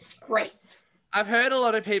 It's a disgrace. I've heard a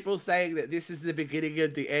lot of people saying that this is the beginning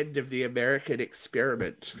of the end of the American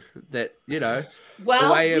experiment. That,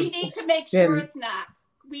 well, we need to make sure it's not.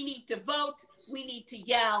 We need to vote. We need to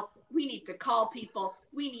yell. We need to call people.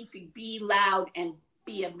 We need to be loud and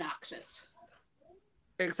be obnoxious.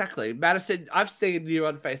 Exactly. Madison, I've seen you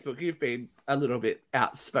on Facebook. You've been a little bit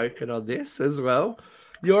outspoken on this as well.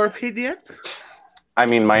 Your opinion? I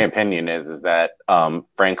mean, my opinion is that,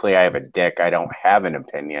 frankly, I have a dick. I don't have an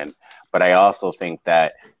opinion. But I also think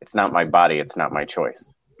that it's not my body. It's not my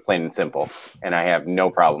choice. Plain and simple. And I have no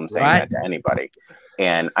problem saying that to anybody.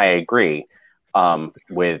 And I agree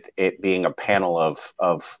with it being a panel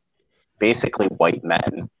of basically white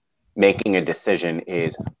men making a decision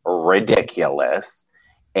is ridiculous.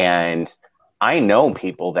 And I know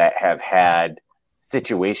people that have had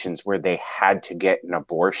situations where they had to get an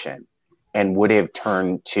abortion and would have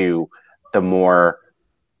turned to the more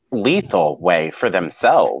lethal way for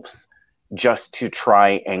themselves just to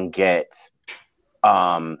try and get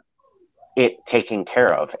it taken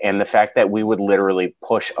care of. And the fact that we would literally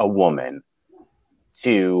push a woman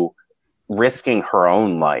to risking her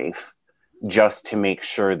own life just to make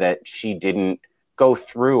sure that she didn't go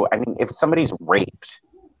through. I mean, if somebody's raped.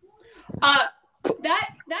 Not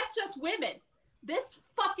just women. This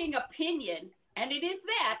fucking opinion, and it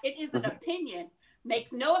is an opinion,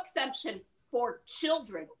 makes no exception for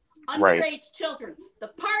children, underage children. The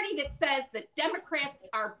party that says that Democrats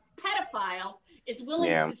are pedophiles is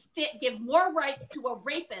willing to give more rights to a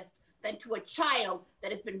rapist than to a child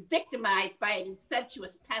that has been victimized by an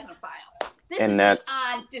incestuous pedophile. This is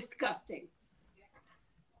beyond disgusting.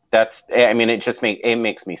 It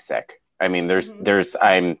makes me sick. I mean,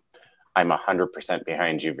 I'm 100%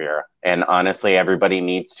 behind you, Vera. And honestly, everybody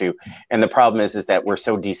needs to. And the problem is that we're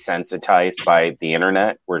so desensitized by the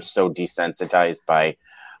internet. We're so desensitized by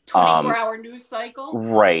 24-hour news cycle.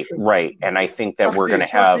 Right. And I think that we're going to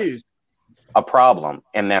have a problem.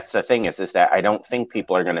 And that's the thing is that I don't think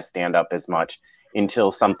people are going to stand up as much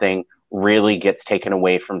until something really gets taken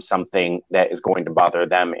away from something that is going to bother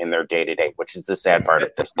them in their day-to-day, which is the sad part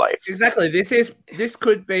of this life. Exactly. This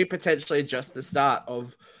could be potentially just the start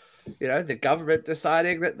of, the government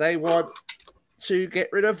deciding that they want to get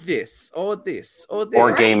rid of this or this or this.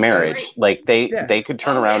 Or gay marriage. Like they could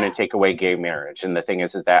turn around and take away gay marriage. And the thing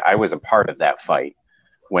is that I was a part of that fight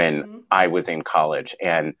when I was in college.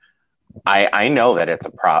 And I know that it's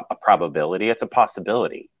a probability. It's a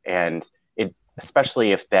possibility. And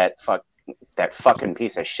especially if that fucking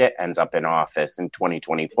piece of shit ends up in office in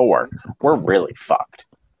 2024, we're really fucked.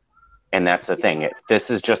 And that's the thing. If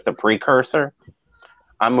this is just a precursor,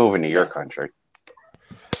 I'm moving to your country.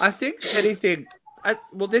 I think anything.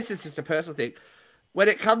 This is just a personal thing. When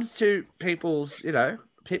it comes to people's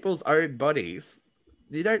own bodies,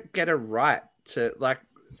 you don't get a right to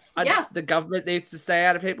the government needs to stay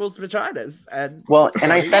out of people's vaginas. And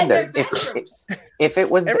I said this: if it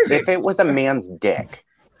was a man's dick,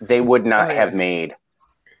 they would not have made.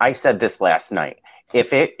 I said this last night.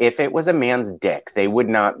 If it was a man's dick, they would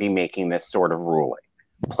not be making this sort of ruling.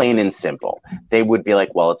 Plain and simple. They would be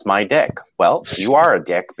like, well, it's my dick. Well, you are a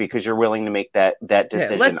dick because you're willing to make that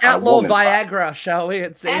decision. Let's outlaw Viagra, body. Shall we?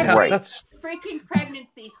 And see every freaking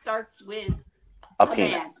pregnancy starts with a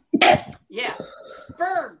penis. Man. Yeah.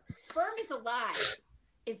 Sperm is alive.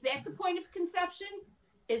 Is that the point of conception?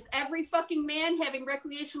 Is every fucking man having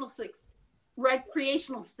recreational sex?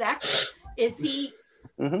 Is he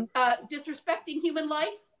disrespecting human life?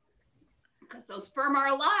 Because those sperm are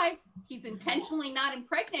alive. He's intentionally not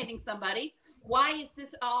impregnating somebody. Why is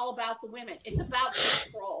this all about the women? It's about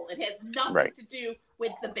control. It has nothing to do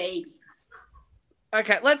with the babies.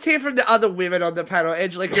 Okay, let's hear from the other women on the panel.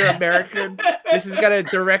 Angelique, you're American. This is going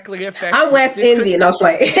to directly affect... I'm West Indian. I was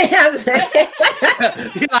playing.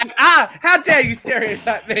 You're like, how dare you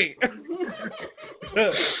stereotype me?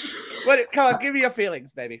 Come on, give me your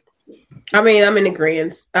feelings, baby. I mean, I'm in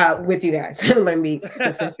agreement with you guys. Let me be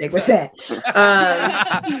specific with that.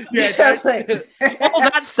 All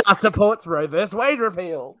that stuff supports Roe v Wade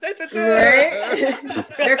repeal. Right?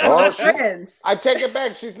 They're close friends. I take it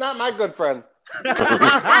back. She's not my good friend.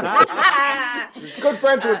 She's good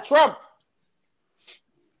friends with Trump.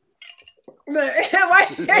 Why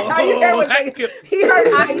are you there with he heard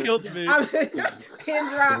ice. Pin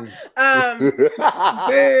drop.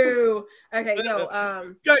 Boo. Okay, go.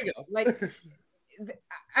 Like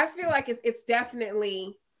I feel like it's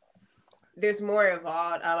definitely there's more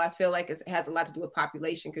involved. I feel like it has a lot to do with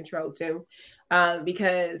population control too,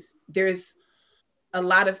 because there's a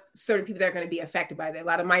lot of certain people that are going to be affected by that. A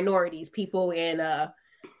lot of minorities, people in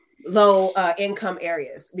low income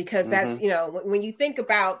areas, because that's when you think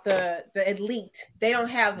about the elite, they don't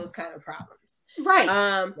have those kind of problems.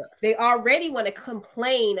 Right. They already want to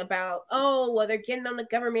complain about, oh, well, they're getting on the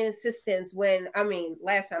government assistance when, I mean,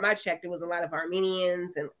 last time I checked, it was a lot of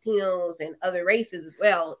Armenians and Latinos and other races as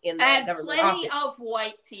well in the and government plenty office. of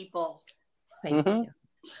white people. Thank you.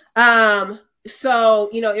 So,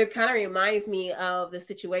 it kind of reminds me of the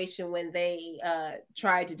situation when they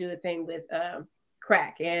tried to do a thing with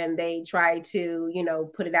crack, and they tried to,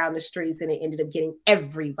 put it out in the streets, and it ended up getting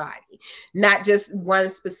everybody, not just one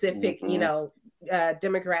specific,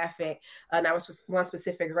 demographic, not one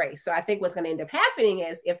specific race. So I think what's going to end up happening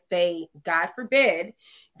is if they, God forbid,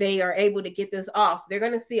 they are able to get this off, they're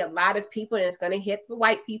going to see a lot of people, and it's going to hit the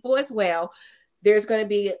white people as well. There's going to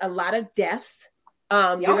be a lot of deaths.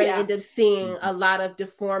 You're going to end up seeing a lot of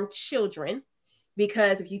deformed children,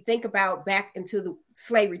 because if you think about back into the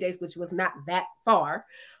slavery days, which was not that far,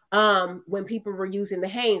 when people were using the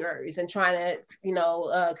hangers and trying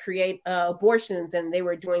to, create abortions, and they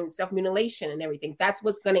were doing self-mutilation and everything, that's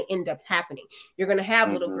what's going to end up happening. You're going to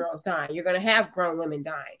have little girls dying. You're going to have grown women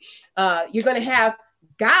dying. You're going to have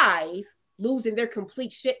guys losing their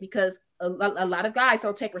complete shit, because a lot of guys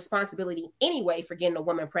don't take responsibility anyway for getting a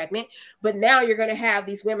woman pregnant. But now you're going to have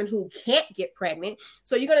these women who can't get pregnant.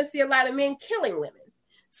 So you're going to see a lot of men killing women.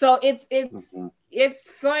 So it's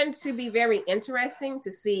going to be very interesting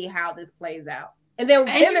to see how this plays out. And then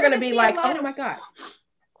they're going to be like, oh my God.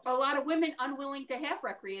 A lot of women unwilling to have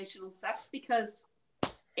recreational sex, because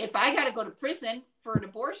if I got to go to prison for an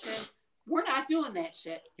abortion, we're not doing that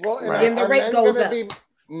shit. Well, and then the rate goes up. Be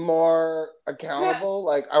more accountable?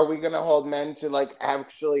 Like, are we going to hold men to like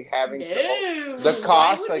actually having to the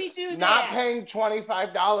cost, like not paying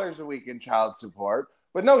 $25 a week in child support?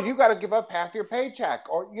 But no, you got to give up half your paycheck,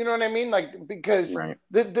 or you know what I mean? Like, because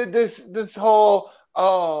this whole,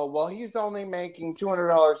 oh, well, he's only making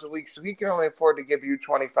 $200 a week, so he can only afford to give you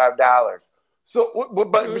 $25. So,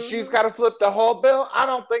 but she's got to flip the whole bill? I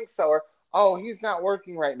don't think so. Or, oh, he's not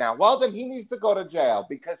working right now. Well, then he needs to go to jail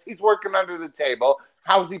because he's working under the table.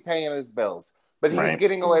 How's he paying his bills? But he's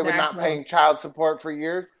getting away with not paying child support for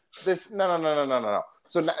years. No.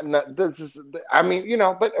 So this is, I mean,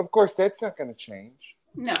 but of course that's not going to change.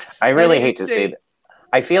 No, I really hate to say that.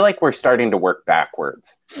 I feel like we're starting to work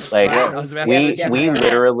backwards. Like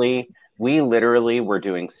we literally were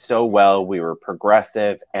doing so well. We were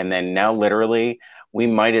progressive, and then now literally we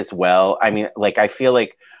might as well. I mean, like I feel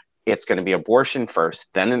like it's going to be abortion first,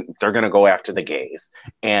 then they're going to go after the gays,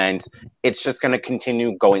 and it's just going to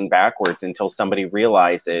continue going backwards until somebody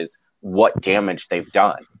realizes what damage they've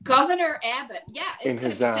done. Governor Abbott,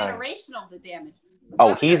 it's generational, the damage.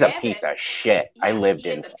 Oh, he's a piece of shit. Yeah, I lived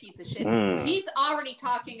in. He's a piece of shit. He's already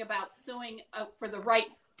talking about suing for the right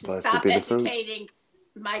to stop educating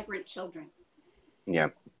migrant children. Yeah.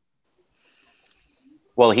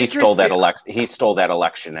 Well, he stole that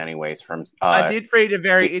election anyways from. I did read a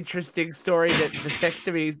very interesting story that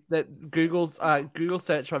vasectomies, that Google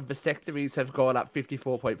search on vasectomies have gone up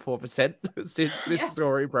 54.4% since this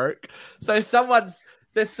story broke. So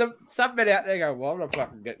there's some men out there going, well, I'm not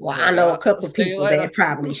fucking getting. Well, I know a couple of people that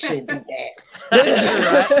probably should do that.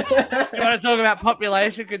 Right? You want to talk about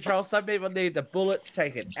population control? Some people need the bullets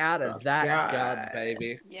taken out of that gun,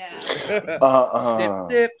 baby. Yeah.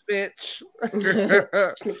 Snip, bitch.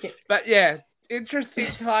 But yeah, interesting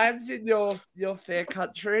times in your fair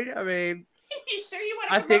country. I mean, you sure you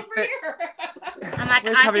want to come over here? I'm like,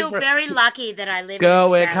 I feel very lucky that I live in Girl,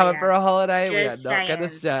 Australia. we're coming for a holiday. Just we are not going to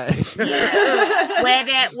stay.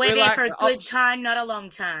 Yeah. We're there for a good time, not a long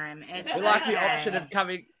time. We like the option of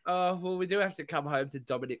coming. Oh, well, we do have to come home to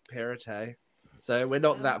Dominic Perrottet. So we're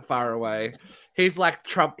not that far away. He's like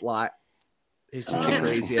Trump light. He's just a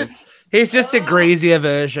greasier. He's just a greasier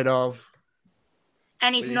version of.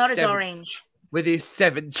 And he's not as orange. With his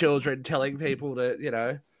 7 children telling people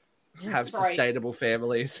to, have sustainable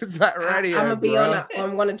families. It's like radio. I'm gonna be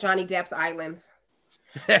on one of Johnny Depp's islands.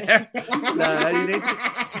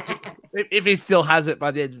 If he still has it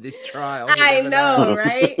by the end of this trial. I know,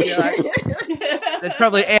 right? There's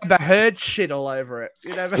probably Amber Heard shit all over it.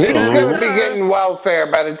 He's gonna be getting welfare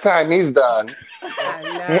by the time he's done. I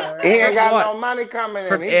know, right? He ain't got no money coming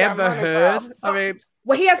from in. Amber Heard. I mean,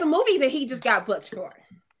 well, he has a movie that he just got booked for.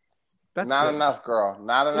 Not enough, girl.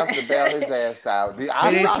 Not enough to bail his ass out. He's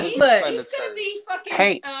gonna be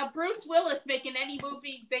fucking Bruce Willis making any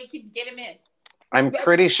movie they can get him in. I'm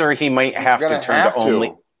pretty sure he might have to gonna turn have to to.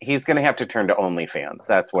 only. He's going to have to turn to OnlyFans.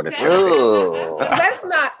 That's what it's going to be. Ugh. Let's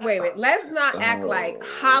not wait a minute. Let's not act like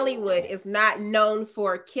Hollywood is not known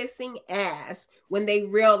for kissing ass when they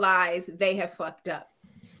realize they have fucked up.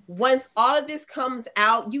 Once all of this comes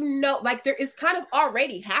out, you know, like there is kind of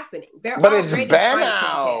already happening. But it's been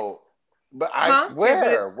out. But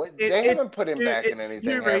where? They haven't put him back in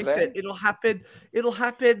anything, have they? It'll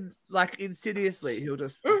happen like insidiously. He'll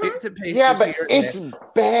just bits and pieces. Yeah, but it's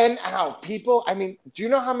been out. People, I mean, do you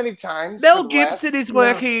know how many times Mel Gibson is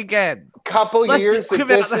working again? Couple years that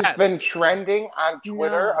this has been trending on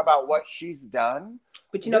Twitter about what she's done?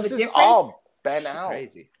 But you know this the is difference? all been out.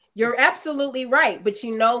 Crazy. You're absolutely right. But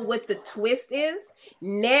you know what the twist is?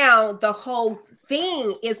 Now the whole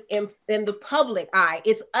thing is in the public eye.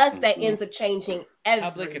 It's us that ends up changing everything.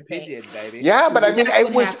 Public opinion, baby. Yeah, but I mean,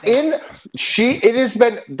 it was it has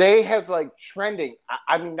been, they have like trending.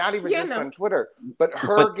 I mean, not even just on Twitter, but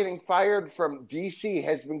her getting fired from DC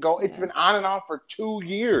has been it's been on and off for 2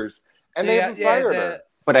 years, and they haven't fired her.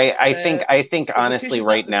 But I think honestly,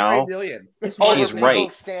 right now, she's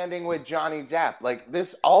right. Standing with Johnny Depp, like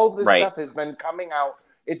all of this stuff has been coming out.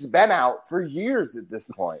 It's been out for years at this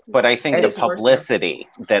point. But I think the publicity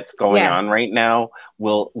that's going on right now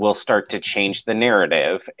will start to change the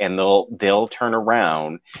narrative, and they'll turn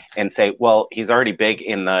around and say, well, he's already big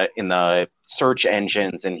in the search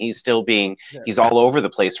engines, and he's all over the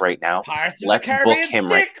place right now. Let's book him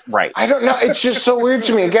right. I don't know. It's just so weird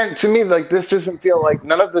to me. Again, to me, like this doesn't feel like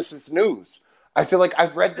none of this is news. I feel like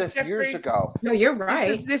I've read this years ago. No, you're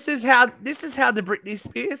right. This is how the Britney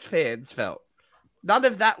Spears fans felt. None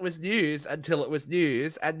of that was news until it was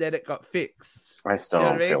news, and then it got fixed. I still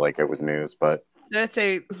don't feel like it was news, but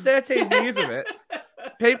 13 years of it.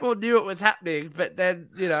 People knew it was happening, but then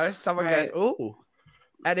someone goes, "Oh,"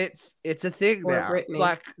 and it's a thing now. Britney.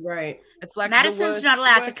 Like it's like Madison's not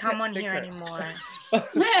allowed to come on here anymore.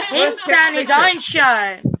 He's done his own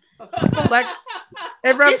show. Like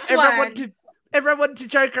everyone wanted to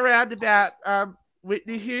joke around about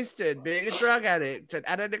Whitney Houston being a drug addict and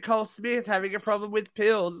Anna Nicole Smith having a problem with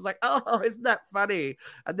pills. It's like, oh, isn't that funny?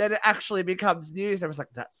 And then it actually becomes news. I was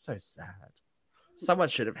like, that's so sad. Someone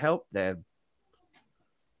should have helped them.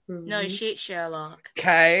 No shit, Sherlock.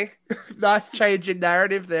 Okay. Nice change in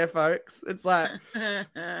narrative there, folks. It's like,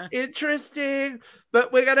 interesting.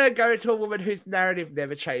 But we're going to go to a woman whose narrative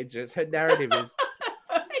never changes. Her narrative is...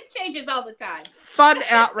 It changes all the time. Fun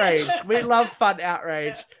outrage. We love fun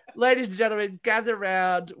outrage. Ladies and gentlemen, gather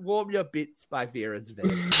round. Warm Your Bits by Vera's Ven.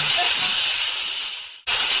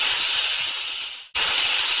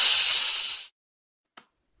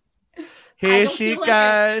 Here she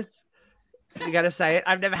goes. You got to say it.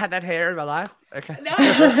 I've never had that hair in my life. Okay. No,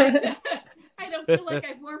 I don't feel like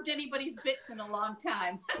I've warmed anybody's bits in a long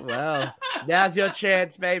time. Well, now's your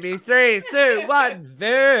chance, baby. 3, 2, 1,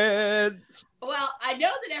 Vince. Well, I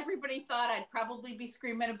know that everybody thought I'd probably be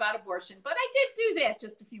screaming about abortion, but I did do that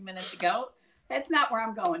just a few minutes ago. That's not where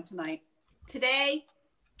I'm going tonight. Today,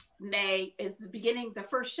 May, is the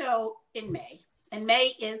first show in May. And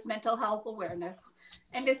May is Mental Health Awareness.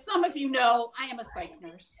 And as some of you know, I am a psych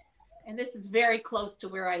nurse. And this is very close to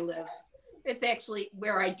where I live. It's actually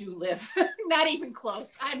where I do live. Not even close.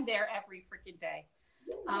 I'm there every freaking day.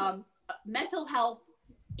 Mental health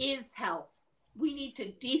is health. We need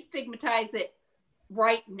to destigmatize it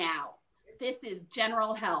right now. This is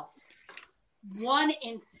general health. 1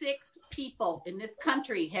 in 6 people in this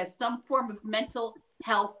country has some form of mental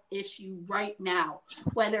health issue right now,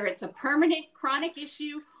 whether it's a permanent chronic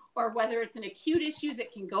issue or whether it's an acute issue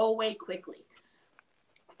that can go away quickly.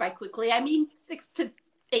 By quickly, I mean 6 to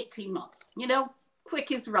 18 months.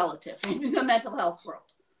 Quick is relative in the mental health world.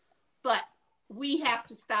 But we have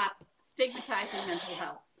to stop stigmatizing mental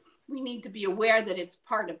health. We need to be aware that it's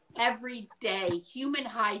part of everyday human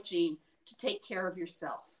hygiene to take care of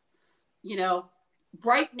yourself.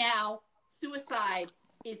 Right now, suicide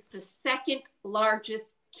is the second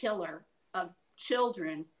largest killer of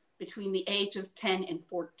children between the age of 10 and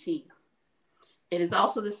 14. It is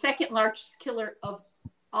also the second largest killer of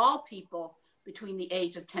all people between the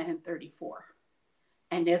age of 10 and 34.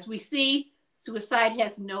 And as we see, suicide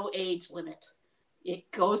has no age limit.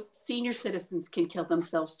 Senior citizens can kill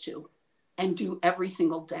themselves too, and do every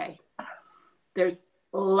single day. There's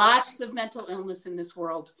lots of mental illness in this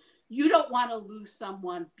world. You don't want to lose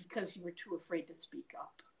someone because you were too afraid to speak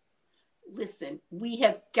up. Listen, we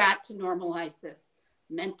have got to normalize this.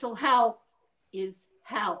 Mental health is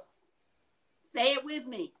health. Say it with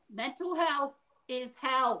me. Mental health is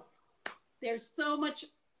health. There's so much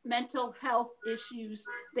mental health issues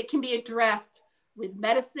that can be addressed with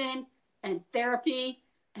medicine and therapy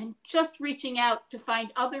and just reaching out to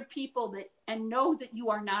find other people and know that you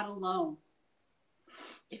are not alone.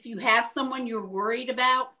 If you have someone you're worried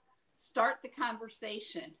about, start the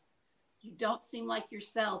conversation. You don't seem like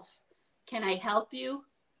yourself. Can I help you?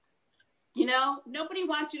 You know, nobody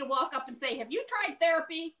wants you to walk up and say, have you tried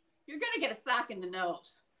therapy? You're going to get a sock in the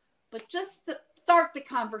nose. But just start the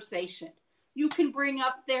conversation. You can bring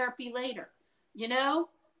up therapy later. You know,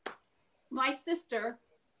 my sister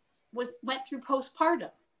went through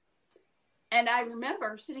postpartum. And I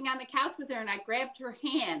remember sitting on the couch with her and I grabbed her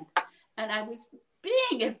hand and I was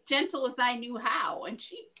being as gentle as I knew how. And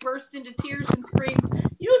she burst into tears and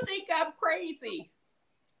screamed, you think I'm crazy?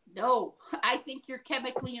 No, I think you're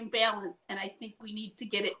chemically imbalanced and I think we need to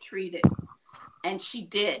get it treated. And she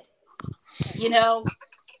did. You know,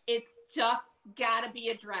 it's just got to be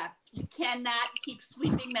addressed. We cannot keep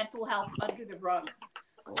sweeping mental health under the rug.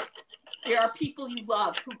 There are people you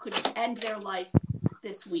love who could end their life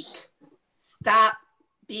this week. Stop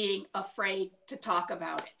being afraid to talk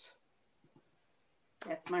about it.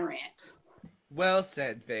 That's my rant. Well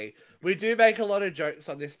said, V. We do make a lot of jokes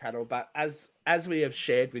on this panel, but as we have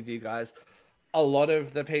shared with you guys, a lot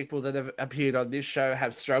of the people that have appeared on this show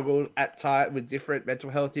have struggled at times with different mental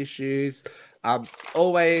health issues.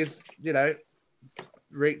 Always, you know,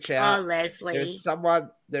 reach out. Oh, Leslie.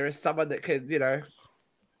 There is someone that can, you know,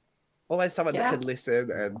 always someone that can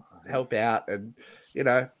listen and help out. And, you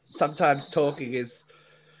know, sometimes talking is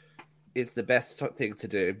the best thing to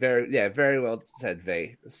do. Very well said,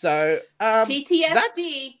 V. So,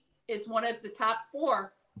 PTSD is one of the top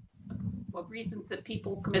 4 of reasons that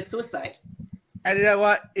people commit suicide. And you know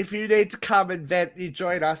what? If you need to come and vent, you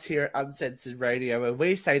join us here at Uncensored Radio, and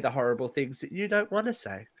we say the horrible things that you don't want to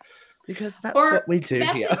say, because that's what we do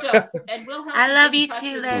here. Us and we'll help I love you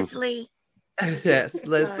too, Leslie. Yes,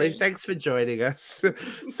 Leslie, thanks for joining us.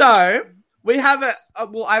 So we have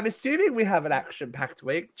well, I'm assuming we have an action-packed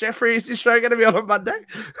week. Jeffrey, is this show going to be on Monday?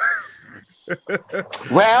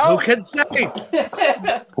 Well, who can say?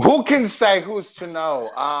 Who can say? Who's to know?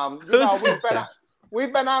 You know,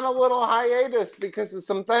 we've been on a little hiatus because of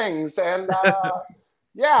some things, and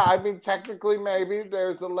yeah, I mean, technically, maybe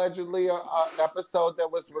there's allegedly an episode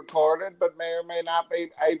that was recorded, but may or may not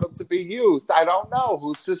be able to be used. I don't know.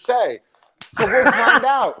 Who's to say? So we'll find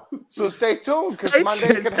out. So stay tuned, because Monday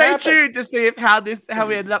can happen. Stay tuned to see how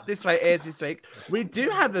we ended up this way airs this week. We do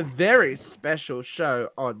have a very special show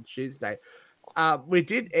on Tuesday. We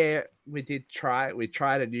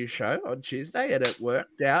tried a new show on Tuesday, and it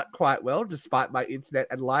worked out quite well despite my internet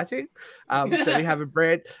and lighting. So we have a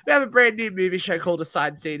brand new movie show called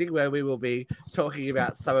Assigned Seating, where we will be talking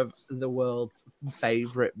about some of the world's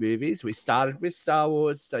favorite movies. We started with Star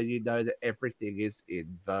Wars, so you know that everything is in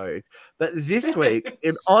vogue. But this week,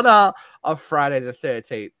 in honor of Friday the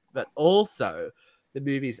 13th, but also the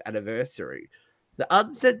movie's anniversary, the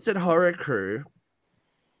Uncensored Horror Crew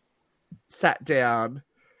sat down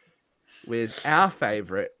with our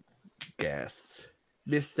favorite guest,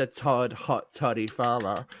 Mr. Todd Hot Toddy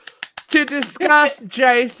Farmer, to discuss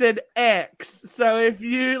Jason X. So if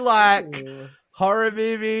you like horror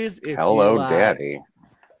movies, Daddy.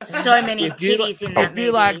 So many titties in that movie. If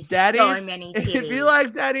you like daddies, so many titties. If you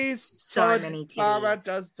like daddies, so Todd many titties. Farmer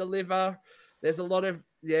does deliver. There's a lot of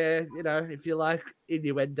you know, if you like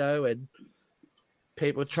innuendo and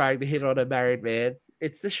people trying to hit on a married man,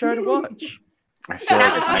 it's the show to watch. I feel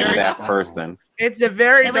like I'm that person. It's a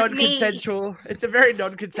very non-consensual. It's a very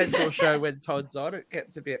non-consensual show when Todd's on. It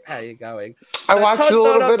gets a bit. How you going? I watched a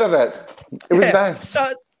little bit of it. It was nice.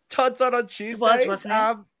 Todd's on Tuesday. Wasn't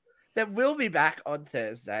it? Then we'll be back on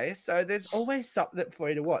Thursday. So there's always something for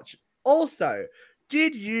you to watch. Also,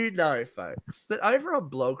 did you know, folks, that over on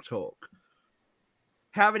Blog Talk,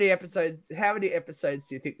 how many episodes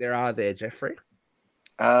do you think there are there, Jeffrey?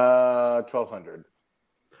 1,200.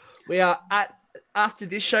 We are at, after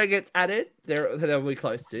this show gets added, they'll be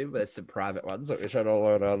close to, but there's some private ones, which I don't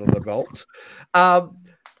want out of the vault.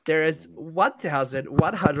 There is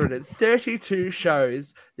 1,132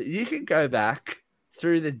 shows that you can go back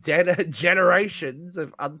through the generations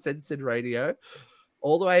of Uncensored Radio,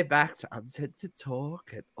 all the way back to Uncensored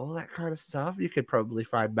Talk and all that kind of stuff. You could probably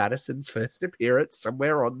find Madison's first appearance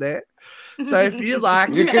somewhere on there. So if you like,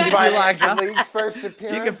 you can find Angelique's first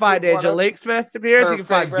appearance. You can find Angelique's first appearance. You can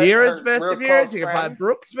find Vera's first appearance. You can find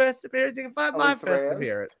Brooke's first appearance. You can find my first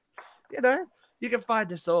appearance. You know, you can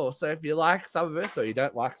find us all. So if you like some of us or you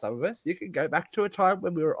don't like some of us, you can go back to a time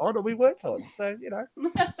when we were on or we weren't on. So, you know,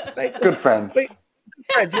 good friends.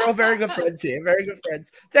 You're all very good friends here. Very good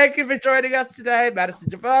friends. Thank you for joining us today. Madison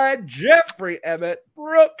Devine, Jeffrey Emmett,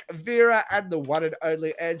 Brooke, Vera, and the one and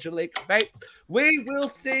only Angelique Bates. We will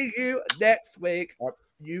see you next week on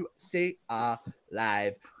UCR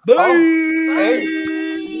Live. Oh,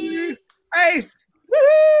 Ace. Ace!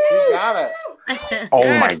 You got it. Oh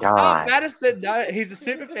Yes. my god. Madison, no, he's a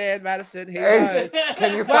super fan, Madison. He Ace, knows.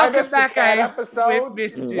 can you find Welcome us the back, cat Ace. episode? We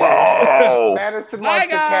missed you. Whoa. Madison Bye,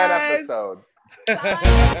 wants the cat guys. episode.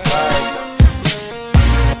 Bye. Bye.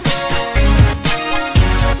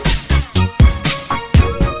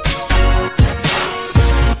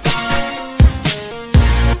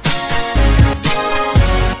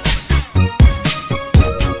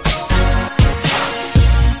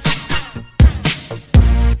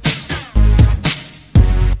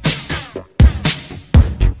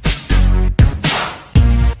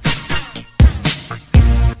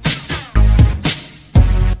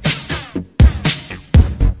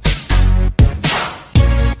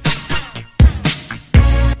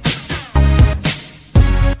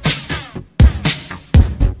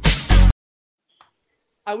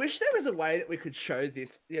 I wish there was a way that we could show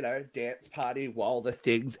this, dance party while the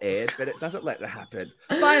things aired, but it doesn't let it happen.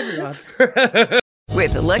 Bye, everyone.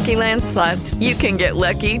 With the Lucky Land Slots, you can get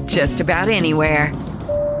lucky just about anywhere.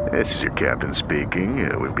 This is your captain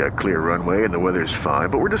speaking. We've got clear runway and the weather's fine,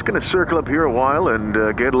 but we're just going to circle up here a while and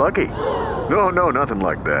get lucky. No, nothing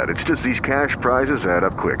like that. It's just these cash prizes add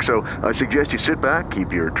up quick. So I suggest you sit back,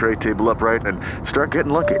 keep your tray table upright, and start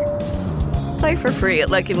getting lucky. Play for free at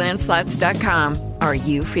LuckyLandSlots.com. Are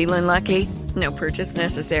you feeling lucky? No purchase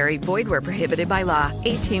necessary. Void where prohibited by law.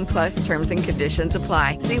 18+ terms and conditions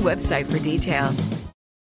apply. See website for details.